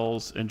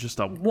vowels, and just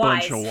a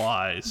bunch of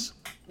Y's.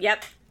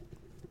 Yep.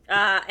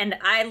 And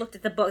I looked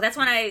at the book. That's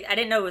when I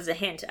didn't know it was a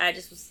hint. I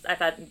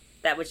thought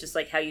that was just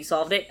like how you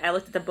solved it. I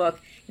looked at the book,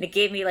 and it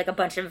gave me like a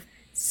bunch of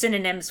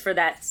synonyms for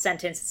that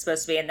sentence it's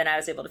supposed to be, and then I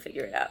was able to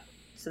figure it out.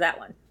 So that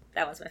one's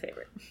my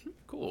favorite.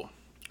 Cool.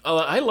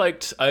 I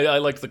liked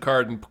the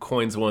card and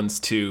coins ones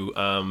too,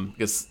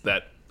 because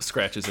that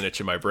scratches an itch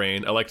in my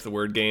brain. I liked the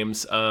word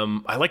games.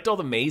 I liked all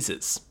the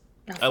mazes.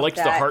 I liked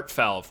the heart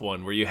valve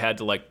one where you had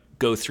to like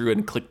go through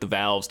and click the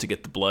valves to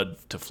get the blood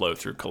to flow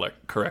through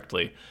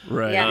correctly.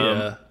 Right.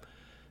 Yeah.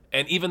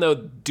 And even though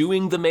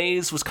doing the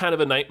maze was kind of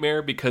a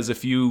nightmare, because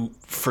if you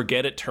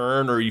forget a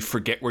turn or you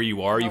forget where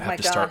you are, you have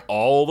to start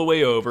all the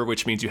way over,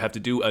 which means you have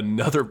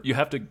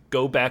to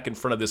go back in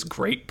front of this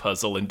great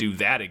puzzle and do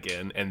that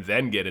again, and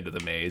then get into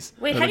the maze.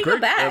 Wait, how do you go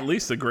back? At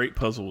least the great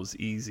puzzle was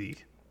easy.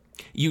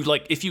 You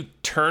if you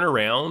turn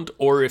around,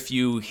 or if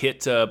you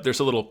hit, there's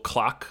a little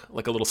clock,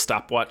 like a little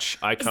stopwatch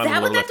icon. Is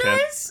that what that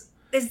does?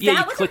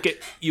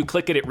 You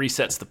click it, it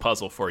resets the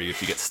puzzle for you if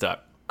you get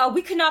stuck. Oh,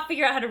 we could not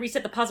figure out how to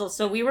reset the puzzle,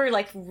 so we were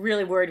like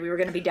really worried we were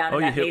going to be down in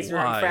that maze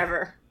room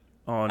forever.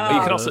 Oh no!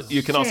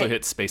 You can also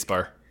hit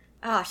spacebar.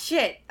 Oh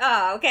shit!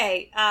 Oh,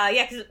 okay.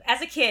 Yeah, because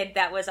as a kid,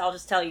 I'll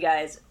just tell you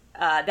guys,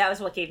 that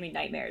was what gave me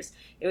nightmares.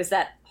 It was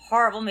that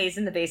horrible maze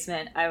in the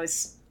basement.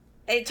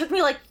 It took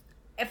me like,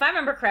 if I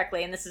remember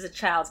correctly, and this is a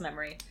child's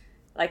memory,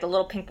 like a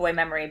little pink boy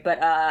memory, but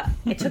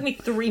it took me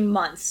 3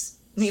 months.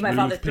 Me and my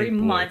father, 3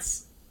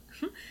 months.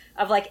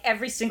 Of like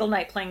every single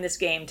night playing this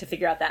game to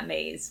figure out that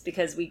maze,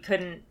 because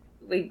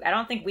I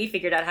don't think we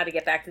figured out how to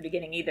get back to the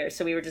beginning either.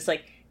 So we were just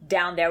like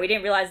down there. We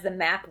didn't realize the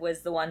map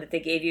was the one that they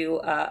gave you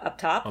up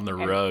top. On the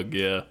rug,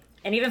 yeah.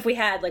 And even if we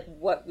had like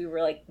what we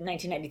were like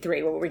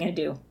 1993, what were we going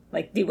to do?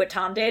 Like do what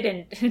Tom did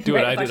and do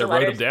what I did. I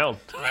wrote them down.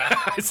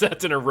 I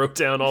sat and wrote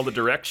down all the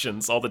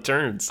directions, all the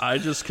turns. I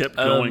just kept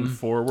going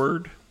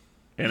forward.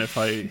 And if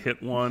I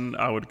hit one,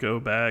 I would go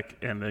back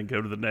and then go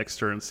to the next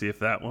turn and see if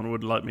that one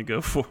would let me go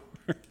forward.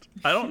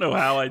 I don't know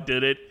how I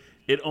did it.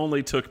 It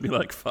only took me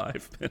like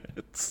 5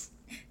 minutes.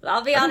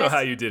 I'll be honest. I don't know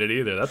how you did it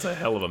either. That's a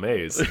hell of a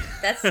maze.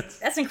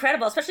 That's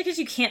incredible, especially because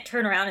you can't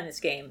turn around in this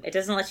game. It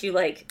doesn't let you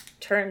like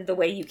turn the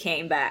way you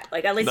came back.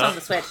 Like at least on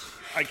the Switch.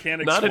 I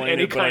can't explain not in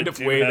any it, kind of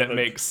way that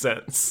makes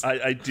sense.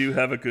 I do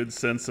have a good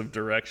sense of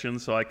direction,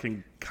 so I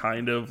can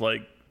kind of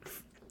like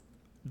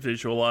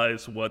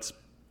visualize what's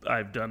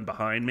I've done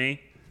behind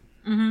me.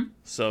 Mm-hmm.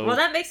 So well,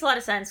 that makes a lot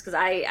of sense because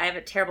I have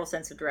a terrible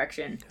sense of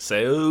direction.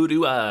 So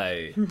do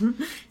I.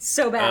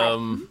 So bad.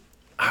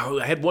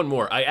 I had one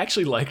more. I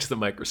actually liked the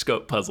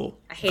microscope puzzle.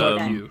 I hated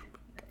that. You.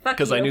 Fuck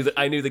because you.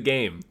 I knew the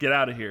game. Get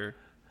out of here.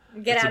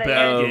 Get out of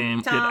bad here,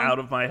 game. Tom. Get out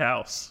of my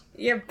house.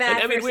 You're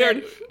bad. And, I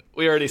mean,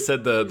 we already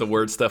said the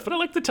word stuff, but I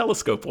like the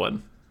telescope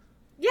one.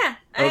 Yeah.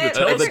 The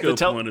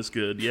telescope one is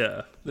good.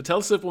 Yeah. The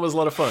telescope one was a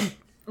lot of fun.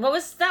 What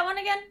was that one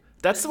again?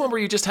 That's the one where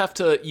you just have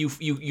to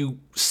you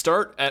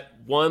start at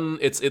one.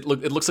 It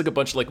looks like a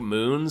bunch of like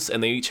moons,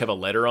 and they each have a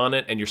letter on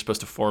it, and you're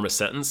supposed to form a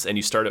sentence. And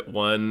you start at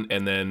one,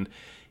 and then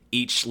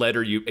each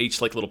letter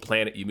each like little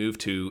planet you move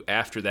to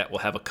after that will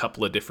have a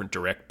couple of different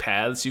direct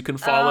paths you can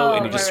follow,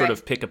 and you just sort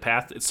of pick a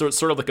path. It's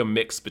sort of like a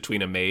mix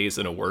between a maze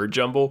and a word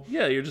jumble.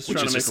 Yeah, you're just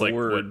trying to make a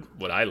word.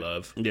 What I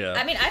love. Yeah.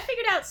 I mean, I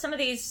figured out some of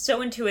these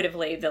so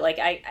intuitively that like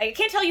I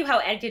can't tell you how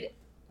I did.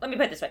 Let me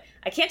put it this way: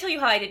 I can't tell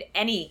you how I did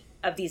any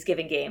of these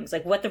given games,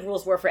 like what the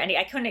rules were for any.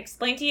 I couldn't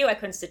explain to you. I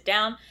couldn't sit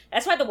down.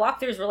 That's why the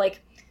walkthroughs were like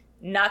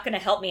not going to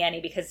help me any,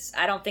 because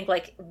I don't think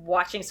like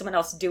watching someone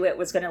else do it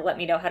was going to let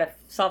me know how to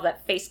solve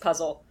that face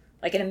puzzle.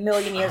 Like in a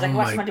million years, I can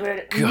watch someone do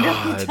it a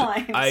million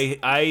times.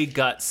 I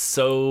got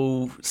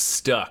so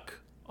stuck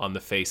on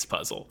the face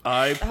puzzle.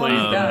 I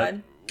played that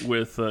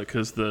with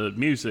because the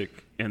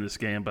music in this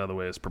game, by the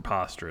way, is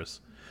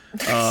preposterous.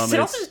 It also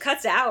just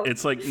cuts out.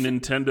 It's like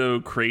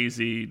Nintendo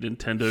crazy,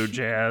 Nintendo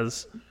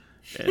jazz.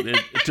 And it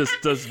just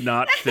does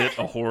not fit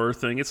a horror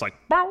thing. It's like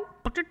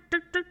it's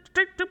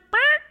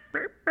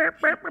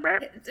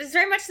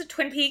very much the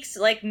Twin Peaks,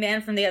 like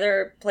Man from the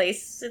Other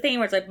Place thing,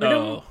 where it's like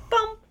bum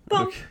bum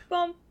bum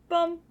bum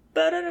bum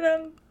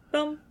ba-da-da-dum,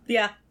 bum.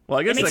 Yeah. Well,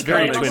 I guess that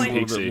kind of makes a little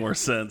Peaksy. bit more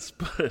sense,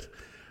 but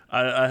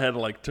I had to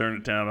like turn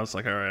it down. I was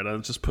like, all right, I'll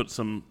just put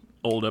some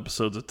old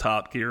episodes of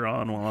Top Gear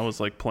on while I was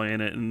like playing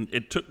it, and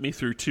it took me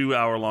through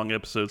 2-hour-long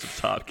episodes of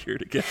Top Gear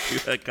to get through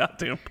that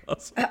goddamn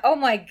puzzle. Oh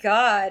my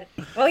god!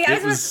 Well, yeah,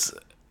 sometimes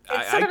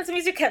the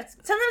music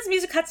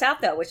cuts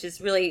out though, which is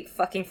really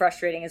fucking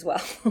frustrating as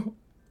well.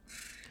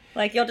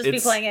 Like you'll just be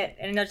playing it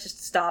and it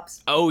just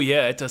stops. Oh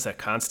yeah, it does that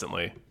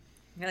constantly.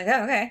 You're like,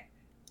 oh okay,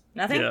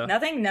 nothing.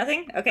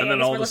 Okay, and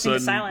then all of a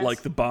sudden, silence.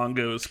 like the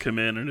bongos come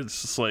in, and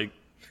it's just like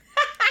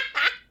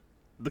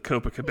the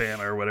Copacabana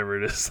or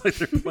whatever it is, like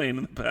they're playing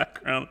in the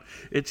background.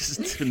 It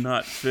just did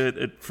not fit.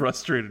 It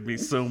frustrated me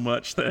so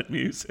much, that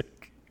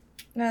music.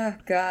 Oh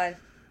god.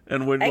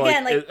 And when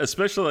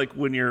especially like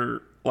when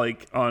you're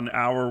like on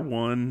hour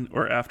one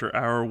or after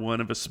hour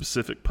one of a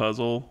specific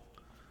puzzle,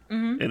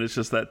 and it's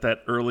just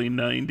that early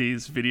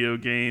 90s video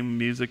game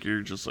music.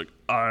 You're just like,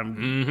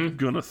 I'm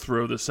gonna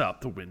throw this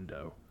out the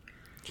window.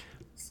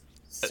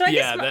 So I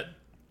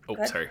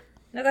guess sorry.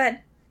 No, go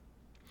ahead.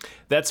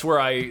 That's where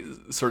I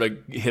sort of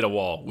hit a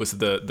wall, was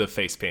the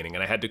face painting,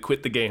 and I had to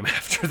quit the game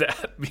after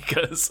that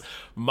because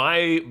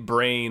my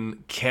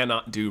brain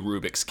cannot do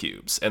Rubik's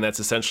cubes, and that's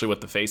essentially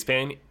what the face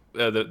paint,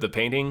 the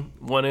painting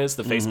one is,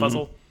 the face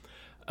puzzle.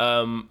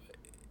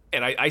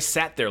 And I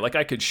sat there, like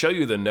I could show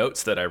you the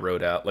notes that I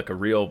wrote out, like a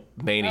real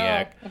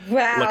maniac. Oh,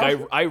 wow.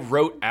 Like I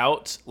wrote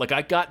out, like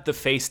I got the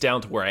face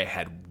down to where I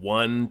had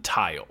one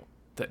tile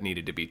that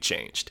needed to be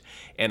changed.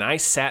 And I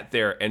sat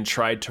there and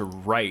tried to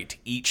write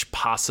each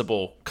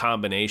possible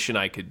combination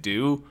I could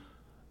do.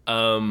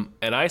 And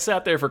I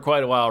sat there for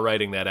quite a while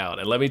writing that out.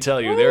 And let me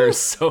tell you,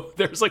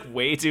 there's like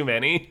way too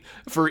many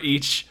for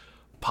each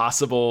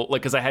possible,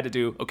 like, because I had to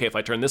do, okay, if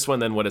I turn this one,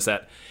 then what is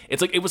that?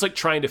 It's like, it was like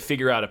trying to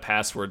figure out a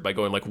password by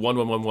going like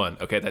 1111.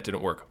 Okay, that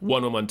didn't work.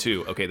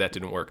 1112. Okay, that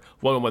didn't work.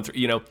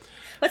 1113. You know.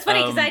 What's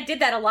funny, because I did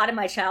that a lot in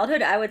my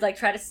childhood. I would like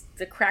try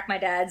to crack my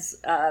dad's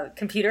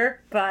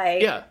computer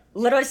by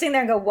literally sitting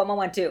there and go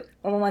 1112,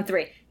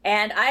 1113.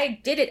 And I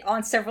did it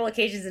on several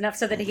occasions, enough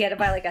so that he had to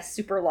buy like a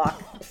super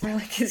lock for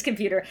like his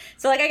computer.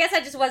 So like I guess I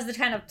just was the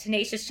kind of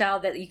tenacious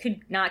child that you could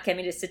not get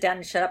me to sit down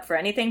and shut up for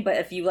anything. But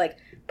if you like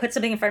put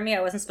something in front of me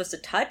I wasn't supposed to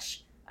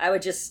touch, I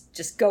would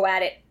just go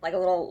at it like a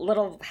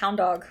little hound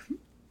dog.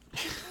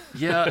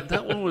 Yeah,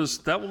 that one was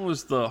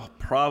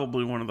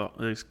probably one of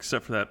the,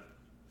 except for that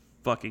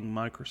fucking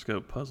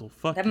microscope puzzle.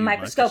 Fuck that you,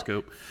 microscope.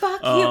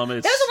 Fuck you. That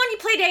was the one you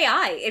played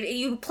AI.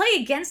 You play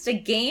against a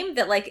game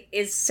that like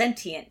is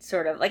sentient,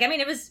 sort of. Like, I mean,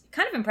 it was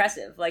kind of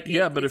impressive. Like,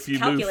 yeah, but if you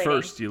move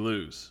first, you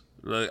lose.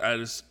 Like, I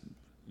just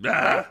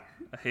I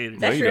hate it. Is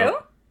that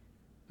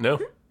true?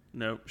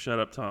 No, shut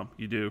up, Tom.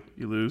 You do.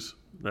 You lose.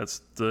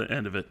 That's the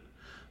end of it.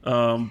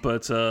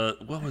 But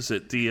what was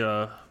it?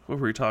 What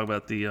were we talking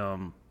about?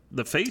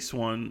 The face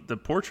one, the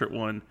portrait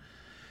one.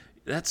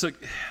 That's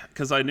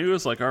because I knew it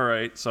was like, all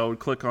right, so I would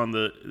click on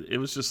it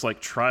was just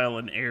like trial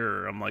and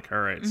error. I'm like,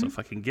 all right, so if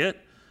I can get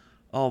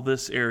all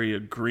this area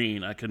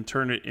green, I can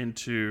turn it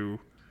into,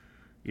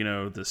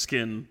 the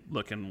skin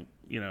looking,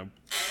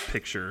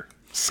 picture.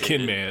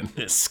 Skin man.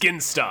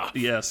 Skin stuff.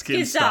 Yeah,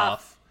 skin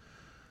stuff.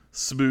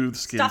 Smooth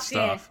skin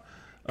stuff.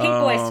 Pink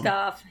boy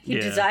stuff. He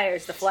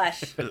desires the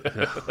flesh.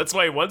 That's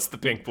why he wants the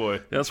pink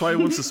boy. That's why he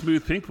wants the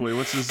smooth pink boy. He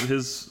wants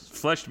his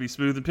flesh to be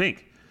smooth and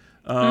pink.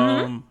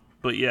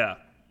 But yeah.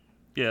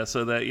 Yeah,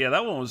 so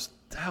that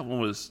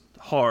one was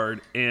hard,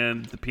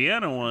 and the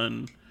piano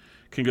one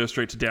can go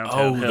straight to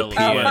downtown hell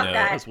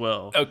as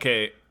well.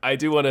 Okay, I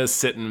do want to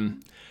sit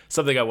in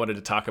something I wanted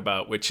to talk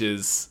about, which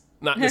is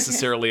not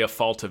necessarily a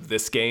fault of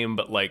this game,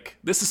 but like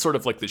this is sort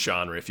of like the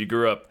genre. If you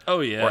grew up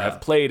or have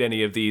played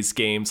any of these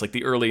games, like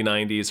the early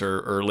 90s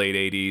or late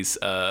 80s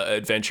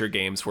adventure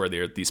games where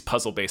there are these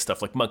puzzle-based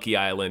stuff like Monkey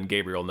Island,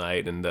 Gabriel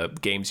Knight, and the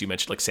games you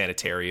mentioned like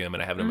Sanitarium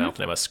and I Have No Mouth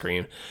and I Must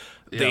Scream.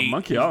 Yeah,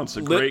 Monkey Island's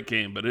a great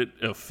game, but it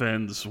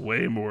offends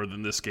way more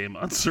than this game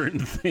on certain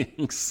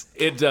things.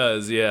 It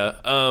does, yeah.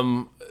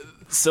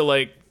 So,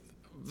 like,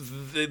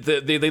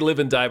 they live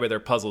and die by their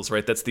puzzles,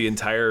 right? That's the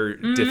entire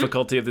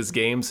difficulty of this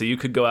game. So you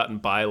could go out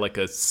and buy,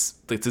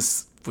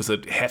 this was a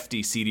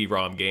hefty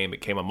CD-ROM game.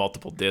 It came on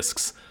multiple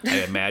discs.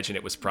 I imagine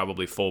it was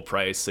probably full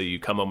price. So you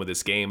come home with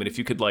this game, and if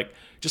you could,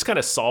 just kind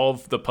of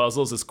solve the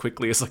puzzles as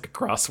quickly as, like, a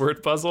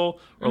crossword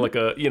puzzle or, like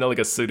a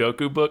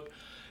Sudoku book,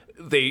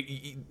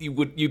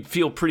 you'd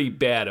feel pretty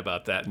bad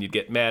about that, and you'd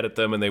get mad at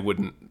them, and it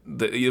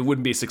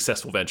wouldn't be a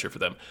successful venture for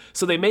them.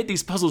 So they made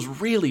these puzzles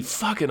really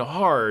fucking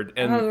hard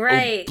and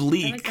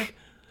oblique.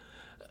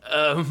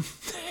 Yeah,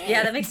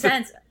 that makes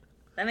sense.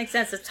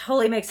 It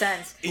totally makes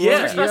sense. Yeah,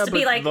 they're supposed to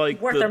be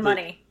worth their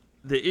money.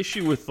 The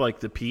issue with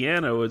the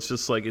piano, it's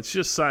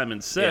just Simon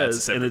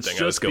Says, and it's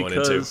just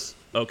because.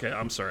 Okay,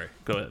 I'm sorry.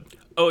 Go ahead.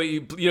 Oh,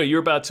 you're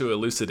about to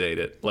elucidate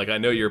it. Like, I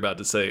know you're about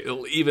to say,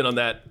 even on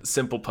that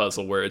simple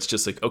puzzle where it's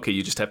just like, okay,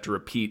 you just have to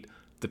repeat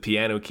the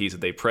piano keys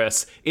that they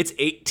press. It's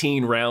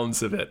 18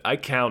 rounds of it. I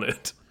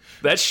counted.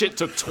 That shit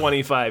took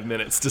 25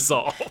 minutes to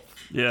solve.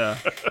 Yeah.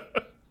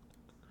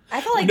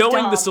 I feel like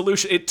knowing the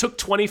solution, it took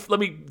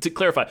to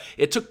clarify,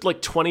 it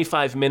took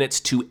 25 minutes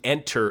to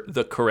enter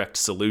the correct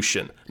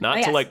solution,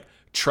 not to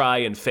try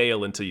and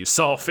fail until you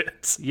solve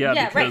it.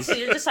 Yeah, right. So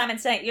you're just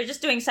You're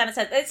just doing Simon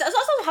Says. It's also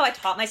how I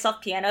taught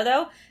myself piano,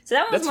 though. So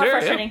that one was more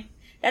frustrating.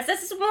 Yeah.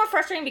 That's more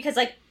frustrating because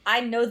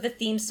I know the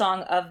theme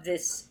song of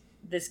this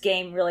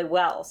game really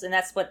well, and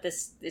that's what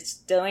it's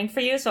doing for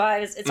you. So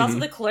it's also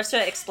the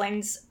Clarissa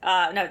Explains.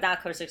 No,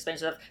 not Clarissa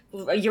Explains.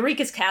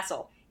 Eureka's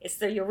Castle. It's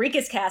the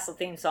Eureka's Castle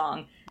theme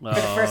song for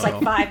the first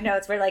 5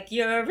 notes. Where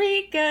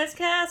Eureka's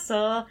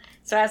Castle.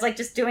 So I was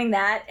just doing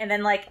that, and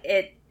then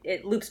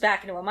it loops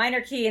back into a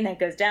minor key and then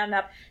goes down and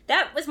up.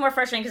 That was more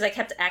frustrating because I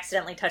kept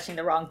accidentally touching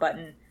the wrong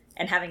button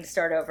and having to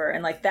start over,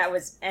 and that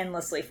was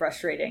endlessly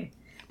frustrating.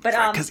 But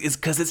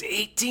because it's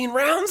 18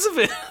 rounds of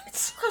it.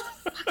 It's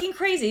fucking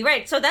crazy,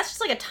 right? So that's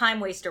just a time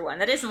waster one.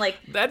 That isn't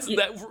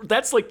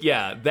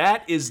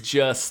that is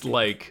just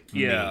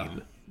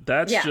mean.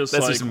 That's Yeah. just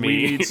That's like just we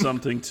me. need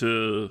something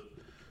to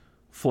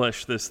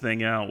flesh this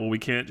thing out. Well, we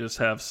can't just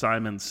have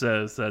Simon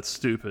Says. That's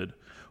stupid.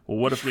 Well,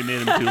 what if we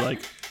made him do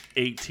like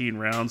 18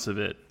 rounds of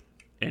it,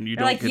 and you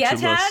don't like, get yeah, to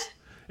Tad?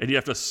 and you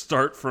have to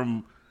start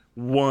from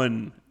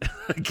 1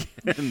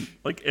 again,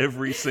 like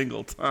every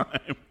single time.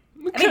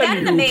 I mean, that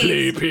and the maze.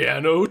 Play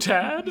piano,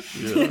 Tad?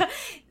 Yeah.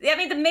 I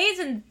mean, the maze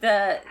and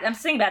I'm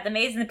thinking about it, the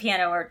maze and the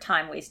piano are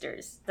time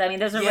wasters. I mean,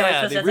 those are really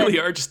Yeah, supposed they to really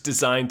are just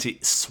designed to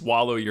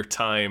swallow your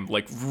time,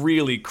 like,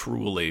 really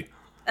cruelly.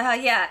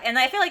 Yeah, and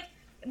I feel like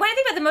when I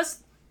think about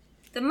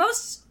the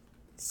most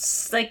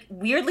like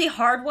weirdly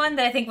hard one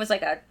that I think was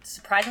like a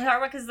surprisingly hard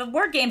one, because the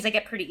word games I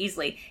get pretty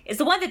easily, is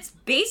the one that's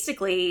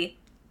basically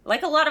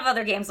like a lot of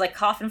other games, like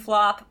Coffin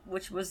Flop,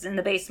 which was in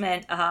the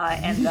basement,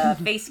 and the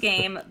Face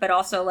Game, but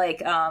also like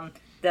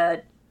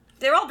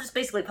they're all just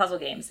basically puzzle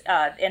games,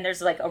 and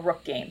there's like a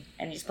Rook game,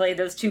 and you just play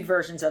those two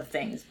versions of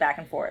things back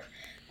and forth.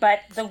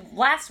 But the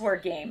last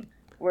word game,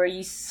 where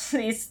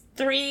these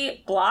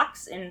 3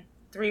 blocks in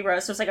 3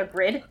 rows, so it's like a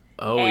grid.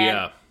 Oh,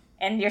 and,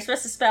 and you're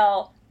supposed to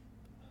spell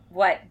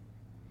what?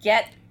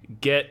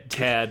 Get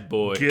Tad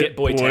boy. Get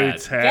boy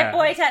Tad. Get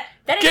boy Tad.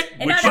 That is Get-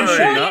 not Which a you should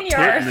million not put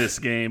in yours. this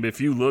game if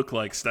you look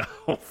like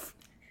Stealth.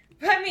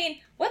 I mean,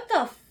 what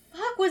the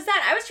fuck was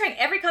that? I was trying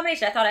every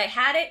combination. I thought I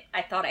had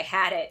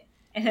it.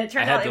 And it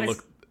turned out it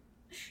was...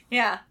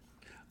 Yeah.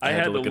 I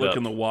had to look it look up.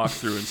 in the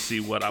walkthrough and see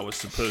what I was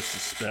supposed to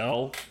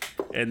spell,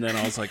 and then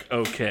I was like,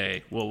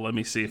 okay, well, let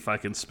me see if I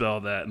can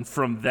spell that. And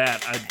from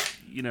that,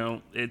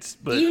 it's...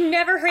 But You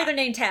never heard the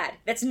name Tad.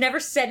 That's never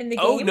said in the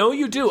game. Oh, no,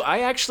 you do. I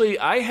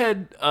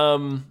had,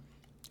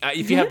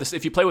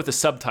 if you play with the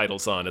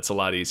subtitles on, it's a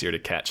lot easier to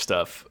catch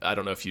stuff. I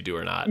don't know if you do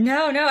or not.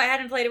 No, I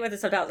hadn't played it with the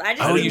subtitles. I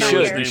just Oh, didn't you know should.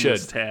 where- His name should.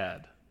 was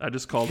Tad. I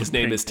just called His him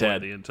name Pink is Boy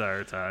Tad. the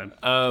entire time.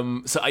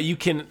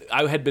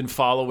 I had been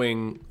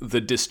following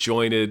the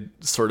disjointed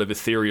sort of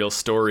ethereal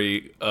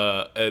story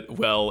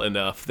well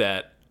enough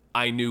that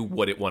I knew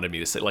what it wanted me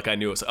to say. Like, I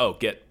knew it was,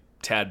 get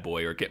Tad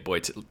boy or get boy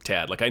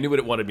Tad. Like, I knew what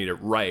it wanted me to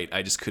write.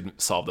 I just couldn't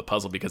solve the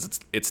puzzle because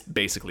it's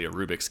basically a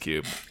Rubik's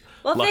Cube.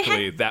 Well, if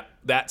they Luckily,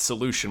 that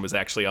solution was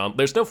actually on.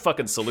 There's no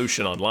fucking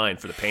solution online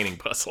for the painting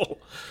puzzle.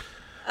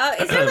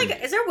 Is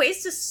there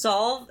ways to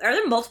solve? Are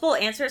there multiple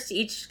answers to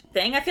each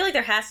thing? I feel like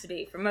there has to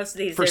be for most of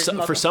these. For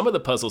there's some of the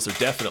puzzles, there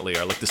definitely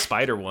are. Like the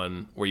spider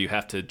one, where you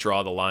have to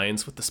draw the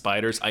lines with the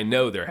spiders. I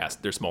know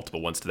there's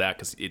multiple ones to that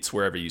because it's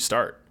wherever you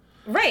start.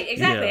 Right,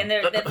 exactly.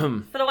 Yeah.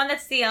 And for the one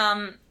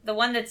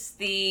that's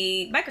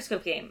the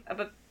microscope game,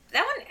 but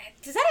that one,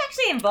 does that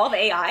actually involve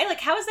AI? Like,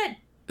 how is that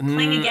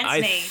playing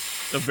against me?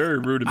 A very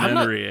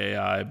rudimentary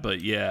AI,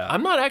 but yeah.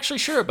 I'm not actually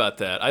sure about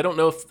that. I don't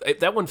know if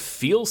that one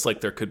feels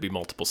like there could be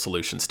multiple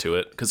solutions to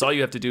it because all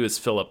you have to do is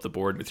fill up the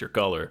board with your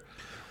color.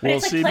 But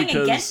it's like playing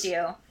against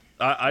you.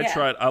 I Yeah.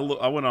 tried. I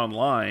went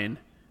online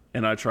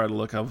and I tried to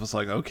look. I was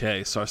like,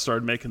 okay, so I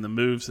started making the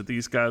moves that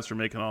these guys were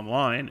making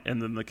online,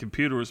 and then the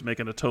computer was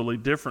making a totally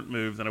different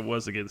move than it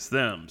was against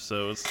them.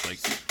 So it's like,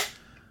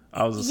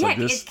 I was just like,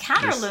 this. It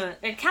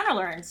counter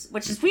learns,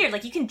 which is weird.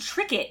 Like, you can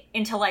trick it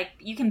into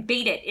you can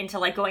bait it into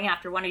going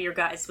after one of your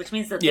guys, which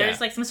means that there's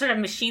some sort of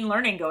machine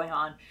learning going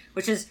on,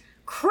 which is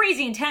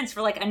crazy intense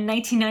for a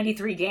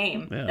 1993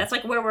 game. Yeah. That's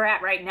where we're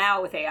at right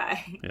now with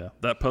AI. Yeah,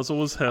 that puzzle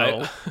was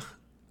hell.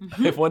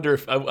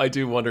 I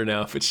do wonder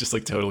now if it's just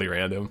totally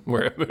random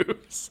where it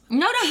moves.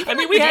 No, you can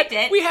we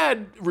it.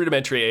 had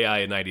rudimentary AI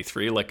in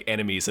 '93, like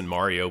enemies in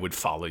Mario would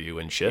follow you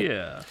and shit.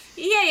 Yeah.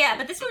 Yeah,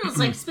 but this one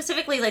was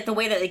specifically the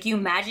way that you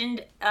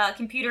imagined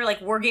computer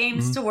war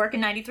games to work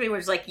in '93, where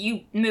it's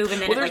you move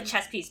and then it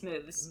chess piece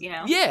moves,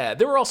 Yeah,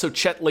 there were also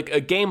a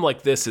game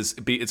like this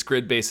its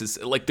grid bases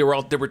there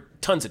were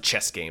tons of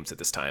chess games at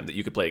this time that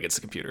you could play against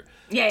the computer.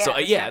 Yeah. So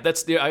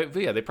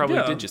they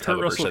probably did just Kurt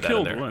have a version Russell of that in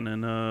killed there. one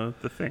in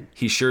The Thing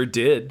He sure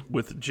did.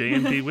 with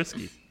J&B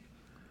whiskey.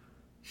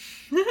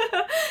 Yeah,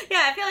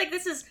 I feel like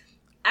this is...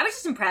 I was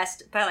just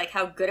impressed by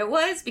how good it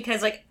was,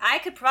 because I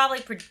could probably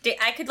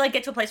predict... I could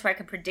get to a place where I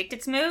could predict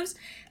its moves,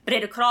 but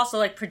it could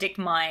also predict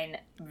mine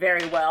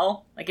very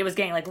well. It was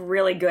getting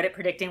really good at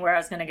predicting where I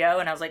was going to go,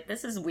 and I was like,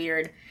 this is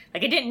weird. It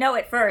didn't know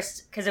at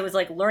first because it was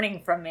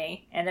learning from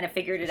me, and then it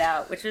figured it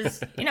out, which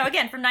was,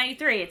 again, from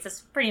 '93, it's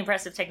a pretty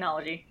impressive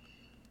technology.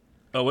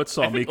 Oh, it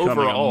saw I me think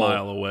coming overall- a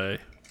mile away.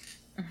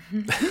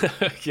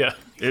 Yeah.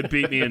 It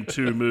beat me in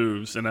 2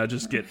 moves, and I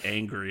just get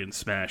angry and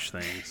smash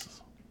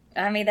things.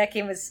 I mean, that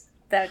game was...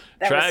 That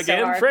Try was so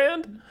again, hard.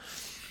 friend.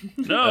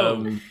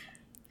 No.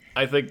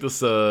 I think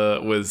this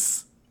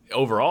was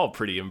overall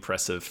pretty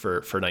impressive for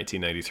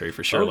 1993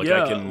 for sure. Oh,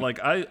 yeah.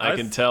 I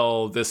can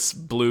tell this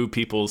blew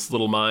people's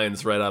little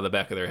minds right out of the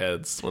back of their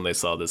heads when they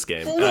saw this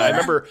game.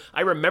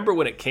 I remember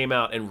when it came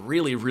out and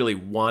really, really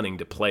wanting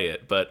to play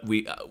it, but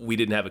we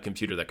didn't have a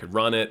computer that could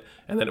run it,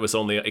 and then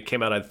it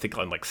came out I think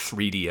on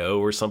 3DO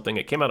or something.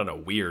 It came out on a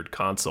weird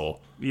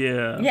console.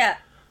 Yeah. Yeah.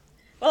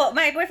 Well,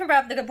 my boyfriend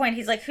brought up the good point.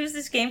 He's like, who's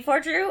this game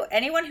for, Drew?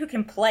 Anyone who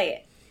can play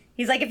it.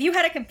 He's like, if you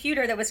had a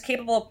computer that was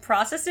capable of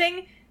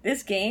processing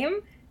this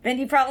game, then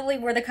you probably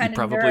were the kind of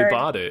nerd. Probably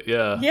bought it,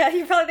 yeah. Yeah,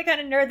 you're probably the kind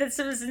of nerd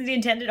that was the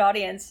intended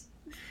audience.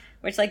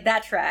 which like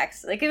that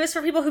tracks. Like it was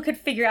for people who could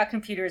figure out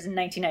computers in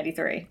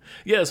 1993.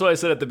 Yeah, that's why I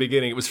said at the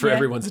beginning it was for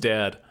everyone's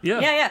dad.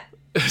 Yeah.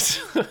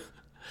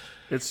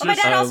 It's Well, my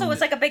dad also was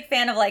like a big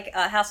fan of like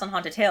House on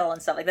Haunted Hill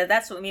and stuff like that.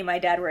 That's what me and my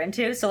dad were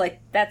into. So like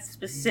that's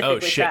specifically. Oh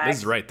shit! tracks. This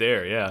is right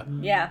there. Yeah.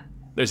 Yeah.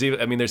 There's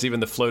even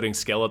the floating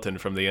skeleton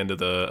from the end of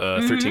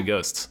the 13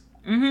 Ghosts.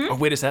 Oh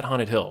wait, is that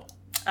Haunted Hill?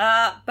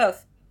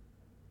 Both.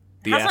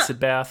 The House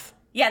acid bath.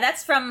 Yeah,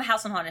 that's from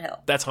House on Haunted Hill.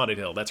 That's Haunted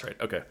Hill. That's right.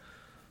 Okay.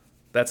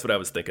 That's what I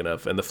was thinking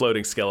of. And the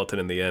floating skeleton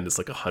in the end is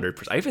like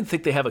 100%. I even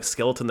think they have a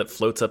skeleton that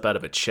floats up out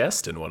of a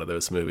chest in one of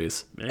those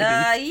movies. Maybe.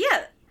 Yeah.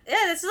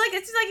 Yeah, it's like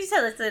you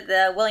said, it's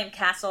the William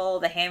Castle,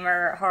 the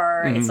Hammer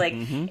horror. It's like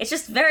it's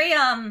just very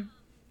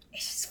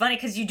it's just funny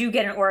because you do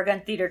get an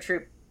Oregon theater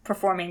troupe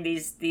performing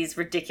these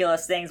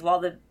ridiculous things while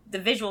the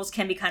visuals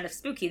can be kind of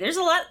spooky. There's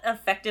a lot of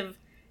effective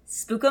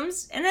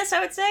spookums in this, I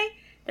would say.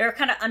 They're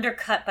kind of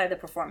undercut by the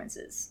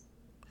performances.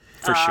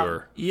 For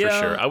sure. yeah.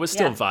 For sure. I was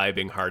still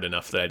vibing hard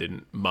enough that I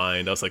didn't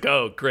mind. I was like,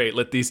 oh, great.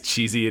 Let these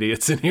cheesy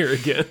idiots in here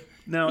again.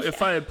 Now,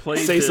 if I had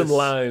played Say this, some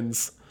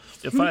lines.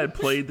 if I had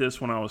played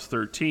this when I was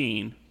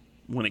 13,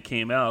 when it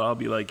came out, I'll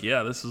be like,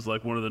 yeah, this is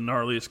like one of the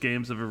gnarliest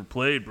games I've ever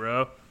played,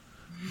 bro.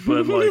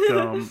 But like,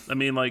 I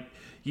mean, like,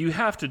 you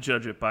have to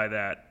judge it by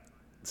that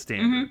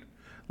standard.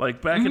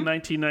 Like back in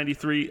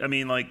 1993, I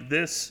mean, like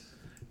this,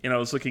 I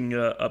was looking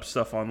up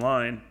stuff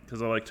online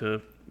because I like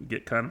to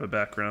get kind of a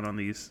background on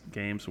these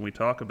games when we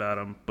talk about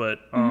them. But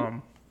I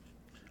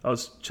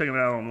was checking it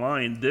out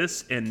online.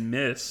 This and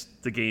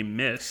Myst, the game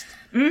Myst,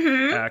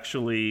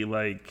 actually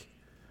like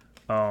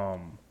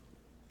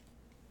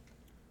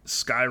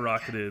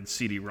skyrocketed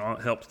CD-ROM,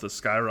 helped to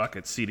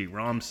skyrocket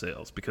CD-ROM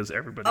sales because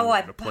everybody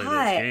wanted to play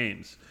those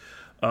games.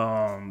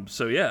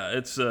 So yeah,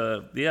 it's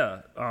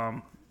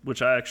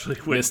which I actually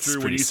went Myst's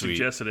through when you sweet.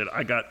 suggested it.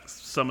 I got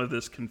some of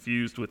this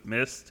confused with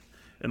Myst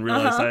and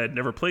realized I had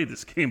never played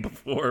this game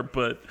before.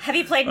 But Have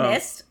you played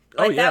Myst?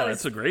 oh Like, yeah, that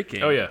it's a great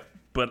game. Oh, yeah.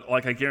 But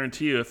like I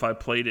guarantee you, if I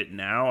played it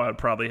now, I'd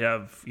probably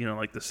have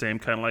like the same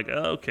kind of like,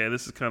 oh, okay,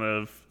 this is kind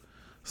of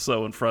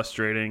slow and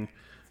frustrating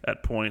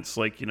at points,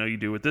 like you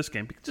do with this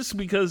game, just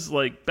because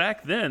like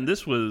back then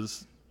this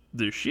was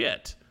the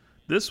shit.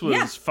 This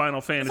was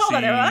Final Fantasy That's all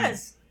that there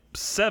was.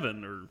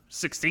 7 or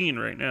 16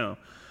 right now,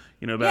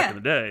 back in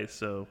the day.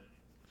 So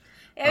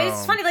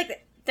It's funny,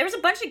 like there was a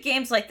bunch of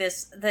games like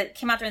this that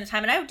came out during the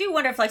time, and I do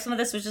wonder if like some of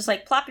this was just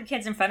like plop your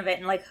kids in front of it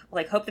and like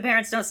hope the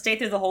parents don't stay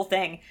through the whole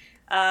thing,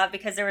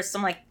 because there was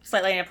some like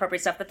slightly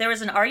inappropriate stuff. But there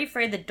was an Are You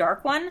Afraid of the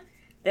Dark one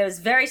that was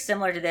very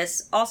similar to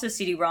this, also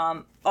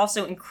CD-ROM,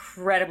 also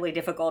incredibly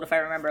difficult if I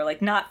remember,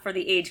 like not for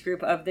the age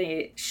group of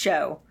the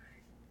show.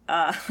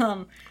 Sweet.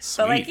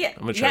 But like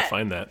I'm going to try to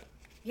find that.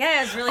 Yeah,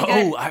 it was really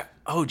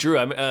good. Drew,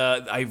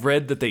 I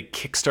read that they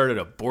kickstarted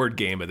a board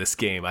game of this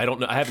game. I don't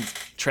know. I haven't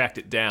tracked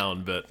it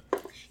down, but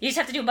You just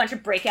have to do a bunch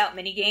of breakout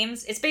mini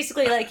games. It's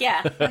basically like, you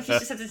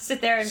just have to sit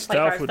there and play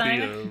Stealth Hearthstone.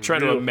 would be I'm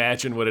trying to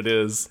imagine what it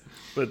is.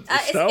 But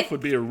Stealth would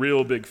be a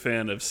real big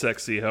fan of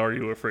Sexy How Are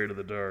You Afraid of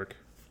the Dark?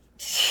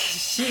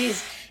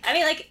 Jeez. I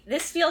mean, like,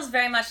 this feels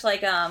very much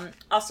like,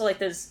 also like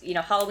those,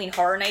 Halloween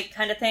Horror Night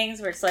kind of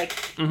things where it's like,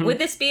 would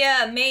this be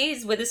a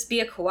maze? Would this be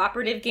a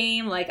cooperative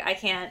game? Like, I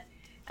can't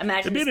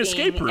imagine It'd be an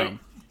escape room.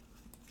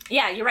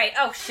 Yeah, you're right.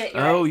 Oh, shit,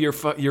 you're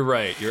right. You're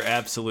right. You're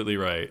absolutely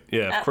right.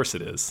 Yeah, of course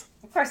it is.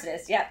 Of course it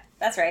is. Yeah,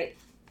 that's right.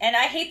 And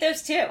I hate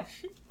those too.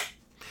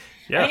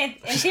 Yeah. I mean,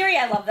 in theory,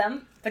 I love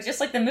them, but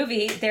just like the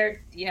movie,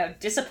 they're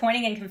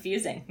disappointing and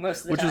confusing most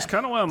of the time. Which is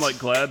kind of why I'm like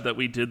glad that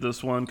we did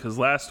this one, because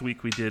last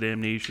week we did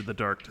Amnesia: The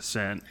Dark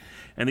Descent,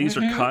 and these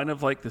are kind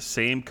of like the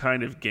same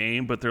kind of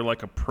game, but they're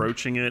like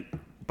approaching it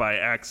by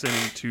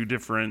accenting two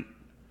different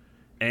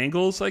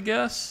angles, I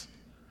guess.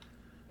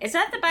 Is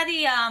that by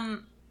the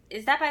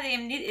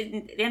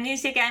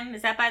Amnesia game?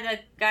 Is that by the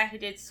guy who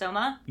did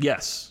Soma?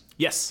 Yes.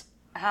 Yes.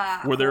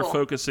 Where they're Cool.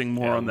 focusing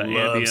more on the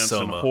love ambience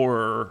Soma. and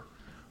horror,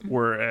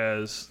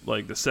 whereas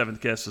like the Seventh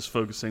Guest is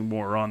focusing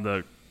more on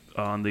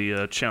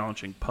the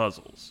challenging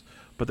puzzles.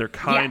 But they're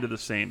kind of the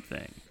same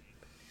thing,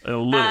 a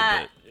little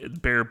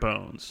bit, bare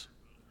bones.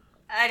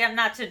 I'm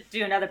not to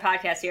do another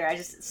podcast here.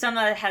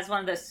 Soma has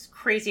one of the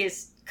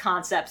craziest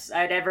concepts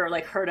I'd ever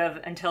heard of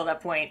until that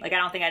point. Like, I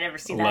don't think I'd ever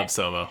seen that. Love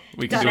Soma.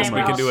 We Done can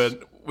anywhere do else.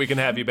 it. We can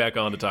have you back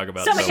on to talk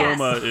about Soma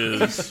Soma.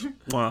 cast.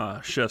 Soma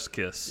is chef's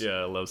kiss.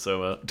 Yeah, I love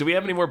Soma. Do we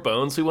have any more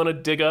bones we want to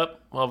dig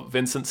up while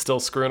Vincent's still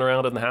screwing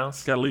around in the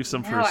house? Gotta leave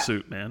some for No, a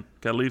suit, man.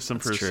 Gotta leave some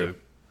for a true.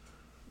 suit.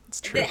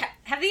 It's true.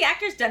 Have the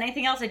actors done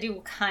anything else? I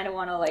do kind of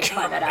want to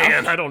find that out.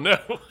 Man, I don't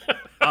know.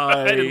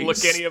 I didn't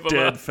look any of them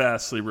up.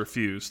 Steadfastly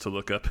refuse to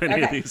look up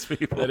any of Okay. these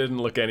people. I didn't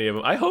look any of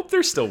them. I hope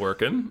they're still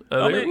working.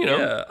 I mean,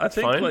 I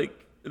think fine.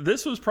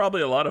 this was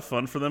probably a lot of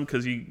fun for them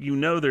because you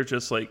know they're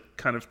just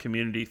kind of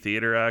community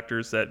theater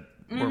actors that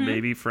were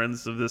maybe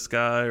friends of this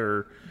guy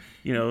or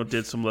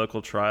did some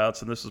local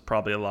tryouts, and this was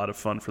probably a lot of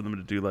fun for them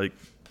to do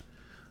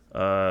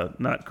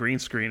not green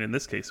screen, in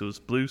this case it was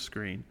blue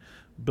screen,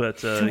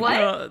 but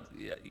What?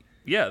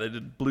 yeah, they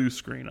did blue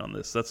screen on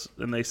this.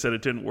 And they said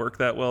it didn't work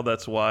that well.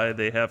 That's why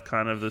they have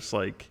kind of this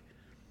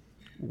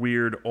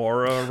weird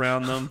aura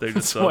around them. They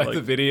just That's why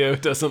the video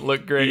doesn't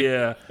look great.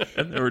 Yeah,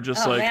 and they were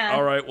just man.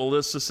 all right, well,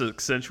 let's just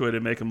accentuate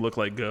and make them look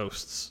like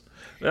ghosts.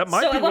 That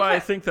might be why I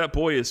think that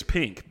boy is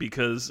pink,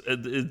 because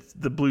it's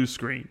the blue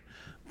screen.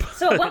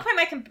 So at one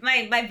point,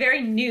 my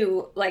very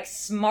new, like,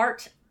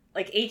 smart,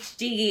 like,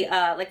 HD,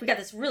 like, we got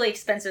this really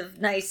expensive,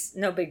 nice,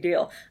 no big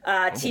deal,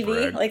 TV,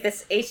 bread. like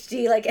this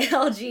HD, like,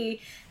 LG,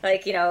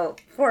 like,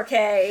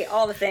 4K,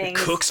 all the things.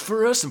 It cooks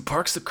for us and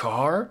parks the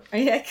car.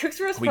 Yeah, it cooks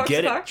for us. We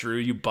get it, Drew.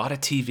 You bought a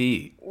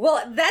TV.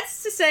 Well,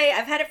 that's to say,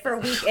 I've had it for a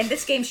week, and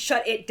this game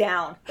shut it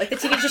down. Like, the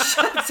TV just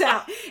shut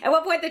down. At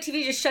one point, the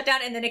TV just shut down,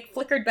 and then it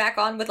flickered back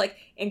on with, like,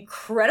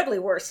 incredibly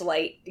worse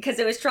light, because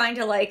it was trying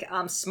to, like,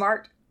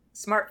 smart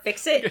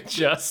fix it.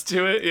 Adjust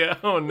to it? Yeah.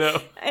 Oh, no.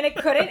 And it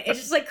couldn't. It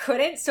just, like,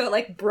 couldn't, so it,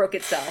 like, broke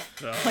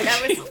itself. Oh. Like,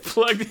 I was... You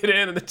plugged it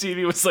in, and the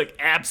TV was like,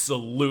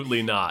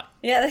 absolutely not.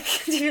 Yeah, the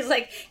TV was,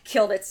 like,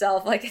 killed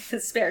itself, like, in the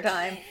spare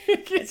time.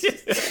 It's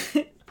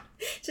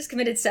just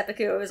committed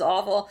seppuku. It was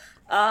awful.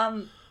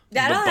 The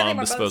bomb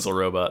disposal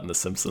robot in The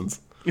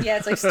Simpsons. Yeah,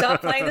 it's like,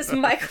 stop playing this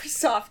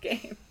Microsoft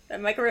game. A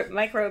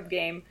microbe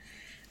game.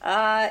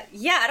 Yeah,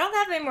 I don't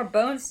have any more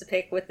bones to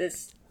pick with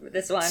this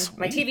one. Sweet.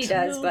 My TV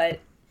does,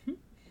 but...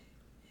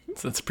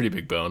 So that's a pretty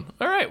big bone.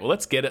 All right, well,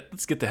 let's get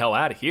the hell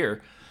out of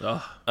here.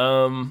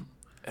 And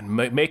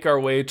make our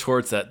way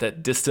towards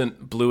that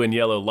distant blue and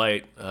yellow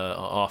light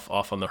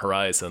off on the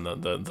horizon,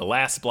 the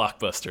last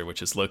Blockbuster,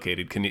 which is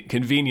located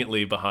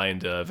conveniently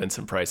behind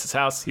Vincent Price's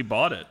house. He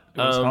bought it. It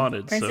was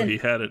haunted, so Princeton. he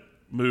had it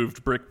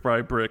moved brick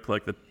by brick,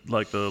 like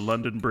the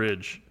London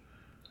Bridge.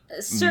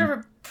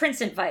 Sir Prince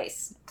and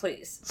Vice,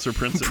 please. Sir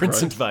Prince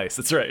Prince and Vice.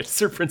 That's right,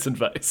 Sir Prince and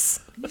Vice.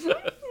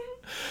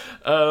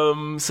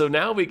 So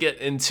now we get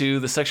into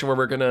the section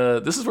where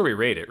this is where we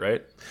rate it,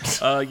 right?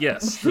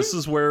 Yes, this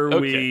is where Okay.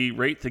 we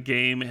rate the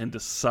game and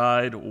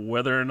decide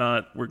whether or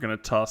not we're going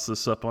to toss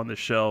this up on the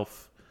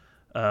shelf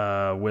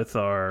with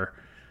our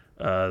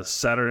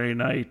Saturday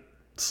night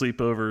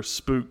sleepover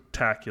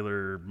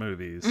spooktacular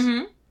movies.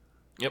 Mm-hmm.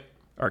 Yep.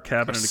 Our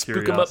cabinet of Spook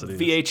 'em up curiosities.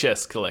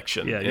 VHS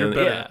collection. Yeah, you're And,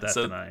 better at that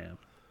so, than I am.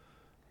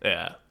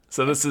 Yeah.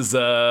 So this is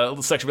a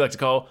little section we like to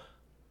call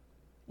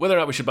whether or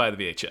not we should buy the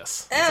VHS.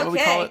 Is that what we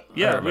call it? I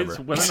Yeah, don't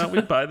remember. whether or not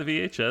we buy the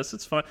VHS,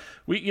 it's fine.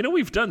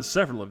 We've done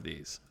several of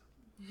these.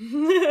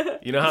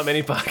 You know how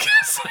many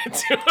podcasts I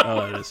do?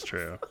 Oh, that is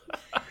true.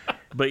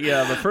 But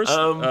yeah, the first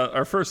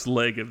our first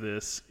leg of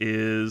this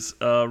is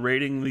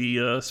rating the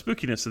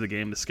spookiness of the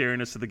game, the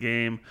scariness of the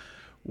game,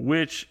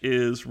 which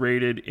is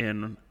rated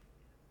in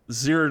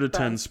 0 to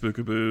 10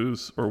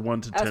 spookaboos or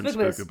 1 to 10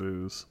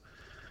 spookaboos.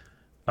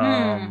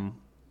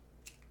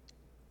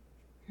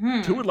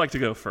 Who would like to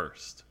go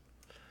first?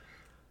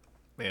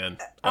 Man,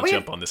 I'll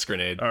jump on this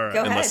grenade. All right.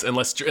 Go ahead.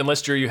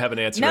 Unless Drew, you have an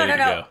answer No. ready to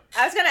go.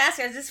 I was going to ask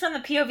you, is this from the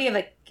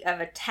POV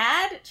of a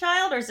tad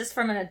child, or is this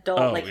from an adult,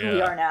 Oh, like who we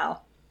yeah. are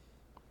now?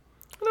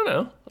 I don't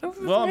know.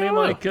 Well, I mean,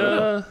 like,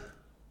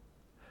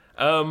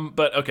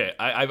 but okay,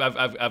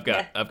 I've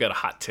got a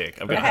hot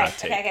take. I've got a hot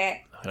take.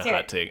 Okay. I've got Let's a hear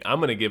hot it. take. I'm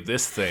gonna give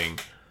this thing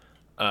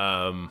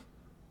 5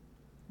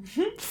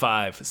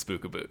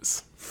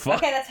 spookaboos.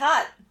 Okay, that's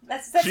hot.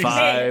 That's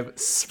 5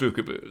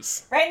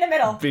 spookaboos. right in the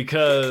middle.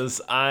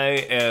 Because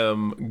I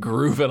am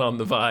grooving on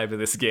the vibe of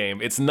this game.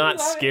 It's not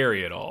love it.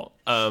 scary at all.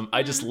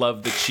 I just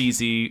love the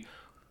cheesy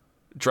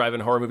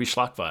drive-in horror movie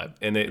schlock vibe,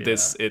 and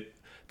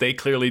they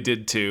clearly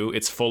did too.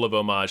 It's full of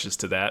homages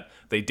to that.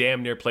 They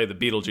damn near play the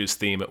Beetlejuice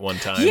theme at one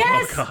time.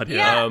 Yes. Oh, God,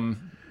 yeah.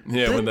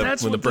 When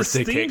the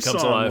birthday cake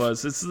comes alive.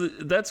 was.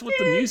 That's what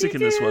the music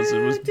in this was. It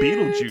was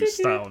Beetlejuice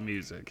style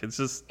music. It's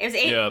just It was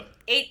Yeah.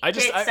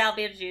 8-bit style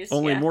Beetlejuice.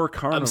 only yeah. more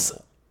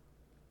carnival.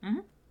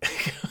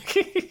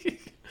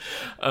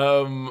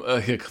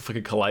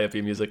 Fucking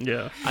calliope music.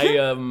 Yeah.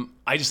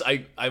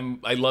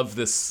 I love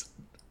this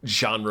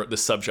genre,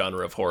 this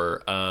subgenre of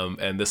horror,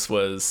 and this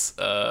was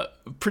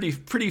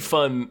pretty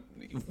fun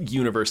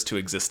universe to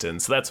exist in.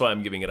 So that's why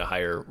I'm giving it a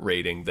higher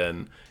rating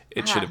than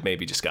it should have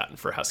maybe just gotten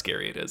for how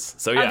scary it is.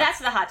 So yeah, Oh, that's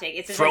the hot take.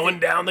 It's throwing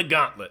down the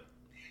gauntlet.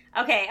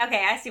 Okay,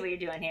 I see what you're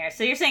doing here.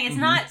 So you're saying it's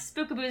not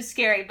Spookaboo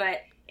scary,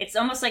 but it's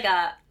almost like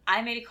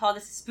I maybe call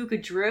this a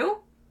Spookadrew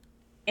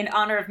in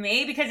honor of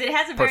me, because it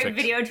has a very Perfect.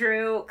 Video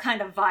Drew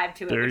kind of vibe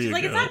to it. There which is you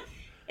like go.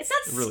 it's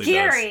not It really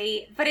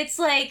scary, but it's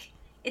like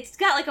it's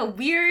got like a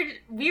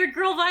weird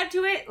girl vibe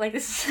to it. Like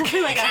this is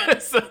something like a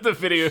So the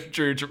Video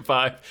Drew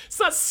 5. It's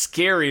not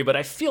scary, but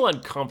I feel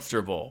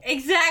uncomfortable.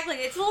 Exactly.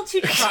 It's a little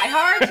too try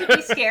hard to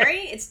be scary.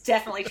 It's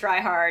definitely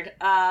try hard.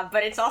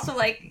 But it's also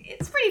like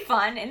it's pretty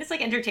fun and it's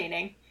like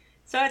entertaining.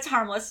 So it's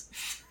harmless.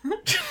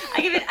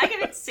 I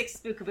give it 6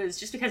 spookaboos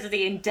just because of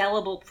the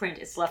indelible print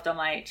it's left on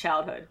my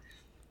childhood.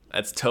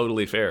 That's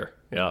totally fair.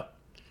 Yeah.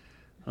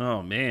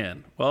 Oh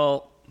man.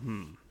 Well,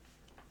 I'm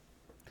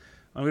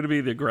going to be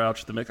the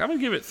grouch of the mix. I'm going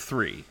to give it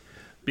 3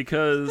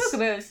 because,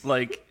 Spookaboos.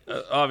 like,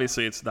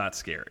 obviously it's not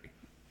scary.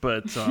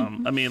 But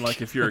I mean,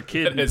 like, if you're a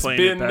kid It and has playing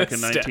it been back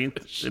in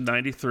established.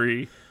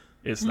 93,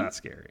 it's not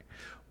scary.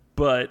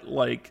 But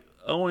like,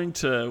 owing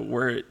to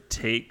where it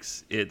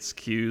takes its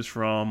cues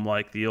from,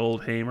 like the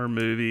old Hamer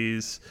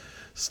movies,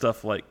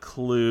 stuff like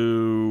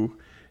Clue,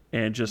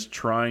 and just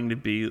trying to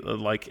be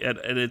like, and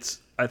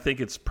I think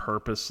it's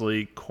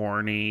purposely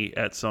corny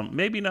at some,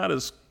 maybe not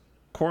as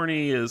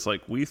corny as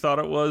like we thought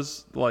it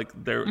was, like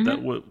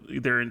that what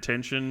their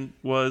intention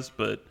was,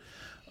 but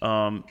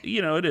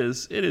it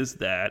is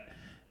that,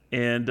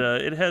 and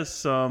it has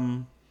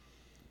some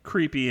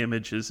creepy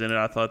images in it.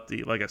 I thought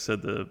like I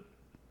said,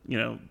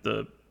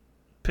 the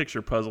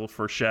picture puzzle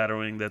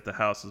foreshadowing that the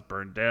house is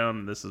burned down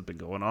and this has been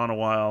going on a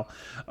while.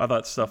 I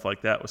thought stuff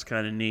like that was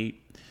kind of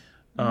neat.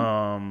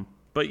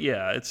 But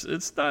yeah,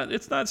 it's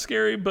not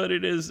scary, but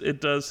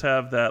it does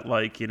have that,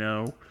 like,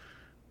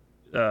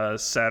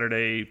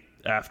 Saturday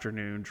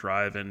afternoon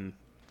drive-in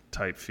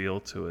type feel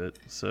to it.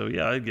 So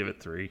yeah, I'd give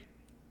it 3.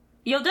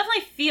 You'll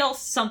definitely feel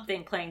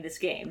something playing this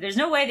game. There's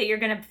no way that you're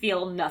gonna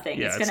feel nothing.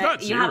 Yeah, it's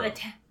not zero.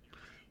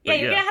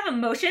 You're gonna have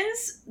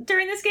emotions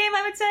during this game,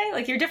 I would say.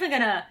 Like, you're definitely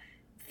gonna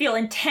feel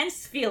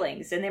intense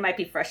feelings, and they might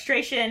be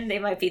frustration, they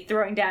might be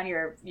throwing down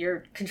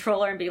your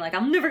controller and being like,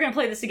 I'm never gonna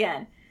play this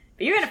again.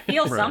 But you're gonna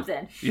feel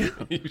something. Yeah.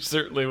 You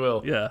certainly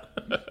will. Yeah.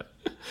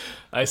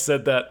 I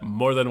said that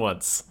more than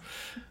once.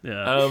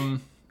 Yeah.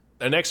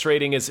 Our next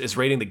rating is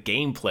rating the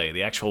gameplay,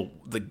 the actual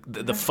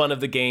the fun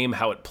of the game,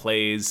 how it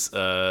plays,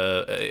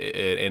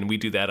 and we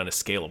do that on a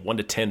scale of 1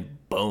 to 10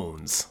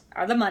 bones.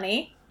 Are the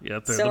money. Yeah,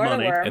 they're so the are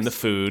money. the worms. And the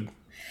food.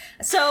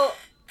 So,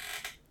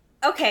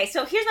 okay,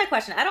 so here's my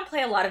question. I don't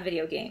play a lot of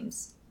video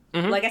games.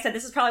 Like I said,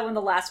 this is probably one of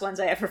the last ones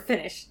I ever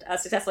finished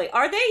successfully.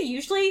 Are they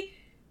usually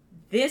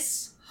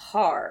this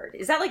hard?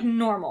 Is that like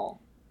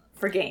normal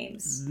for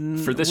games?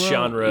 For this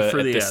genre at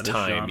this this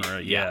time,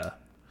 genre, yeah.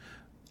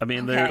 I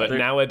mean, Okay. But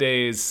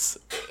nowadays,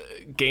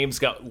 games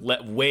got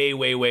way,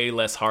 way, way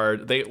less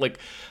hard.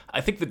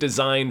 I think the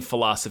design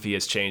philosophy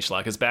has changed a lot,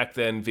 because back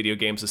then, video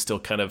games was still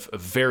kind of a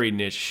very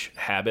niche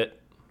habit.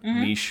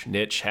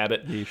 Niche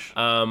habit.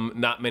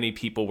 Not many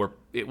people were.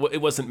 It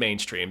wasn't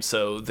mainstream,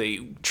 so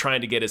they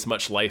trying to get as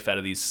much life out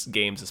of these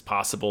games as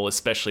possible,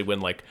 especially when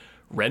like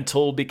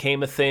rental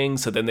became a thing.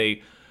 So then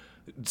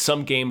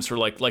some games were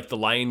like The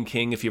Lion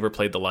King. If you ever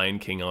played The Lion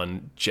King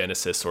on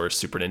Genesis or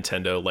Super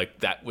Nintendo, like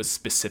that was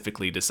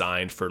specifically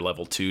designed for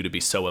level 2 to be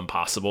so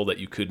impossible that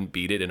you couldn't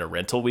beat it in a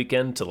rental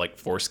weekend to like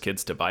force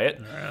kids to buy it.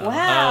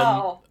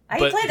 Wow. I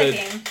but played the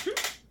game.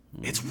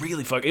 It's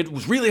really fun. It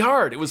was really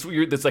hard. It was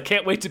weird. It's I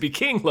can't wait to be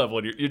king level.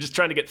 And you're just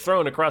trying to get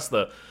thrown across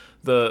the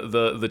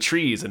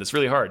trees, and it's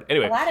really hard.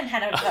 Anyway, Aladdin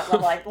had a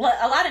level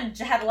Aladdin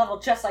had a level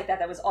just like that.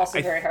 That was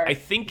also very hard. I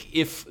think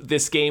if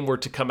this game were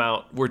to come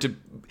out,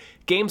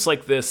 games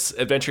like this,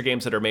 adventure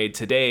games that are made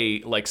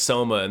today, like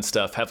Soma and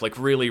stuff, have like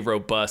really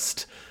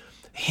robust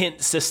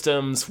hint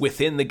systems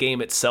within the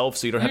game itself,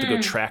 so you don't have to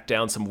go track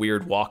down some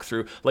weird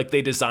walkthrough. Like,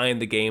 they designed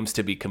the games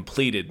to be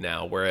completed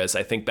now, whereas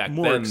I think back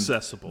more then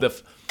accessible.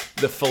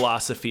 The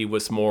philosophy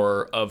was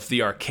more of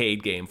the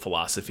arcade game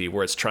philosophy,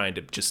 where it's trying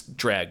to just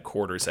drag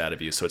quarters out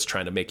of you, so it's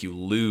trying to make you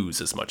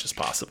lose as much as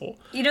possible.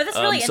 That's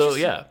really interesting. So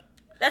yeah.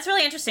 That's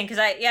really interesting, because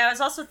I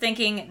was also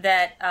thinking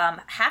that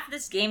half of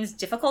this game's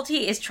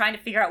difficulty is trying to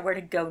figure out where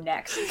to go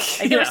next.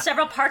 Like, there were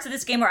several parts of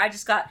this game where I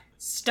just got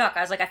stuck.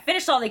 I was like, I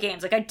finished all the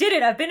games. Like, I did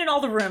it. I've been in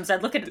all the rooms.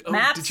 I'd look at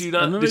maps. Did you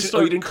not? And then You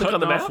they didn't click on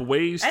the map?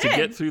 ways I to did.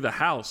 get through the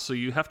house, so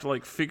you have to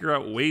like figure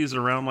out ways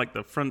around like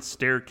the front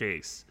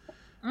staircase.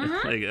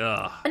 Like,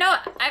 ugh. No,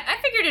 I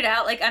figured it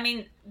out. Like, I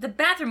mean, the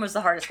bathroom was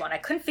the hardest one. I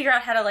couldn't figure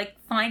out how to like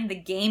find the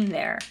game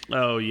there.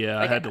 Oh yeah,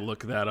 I had to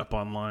look that up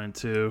online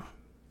too.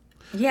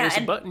 Yeah, There's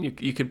a button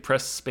you could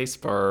press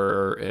spacebar,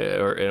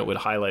 or and it would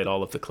highlight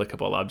all of the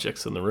clickable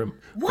objects in the room.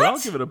 what? But I'll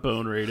give it a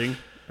bone rating.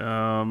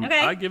 Okay.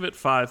 I give it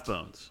 5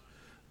 bones.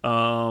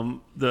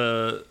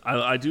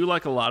 I do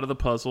like a lot of the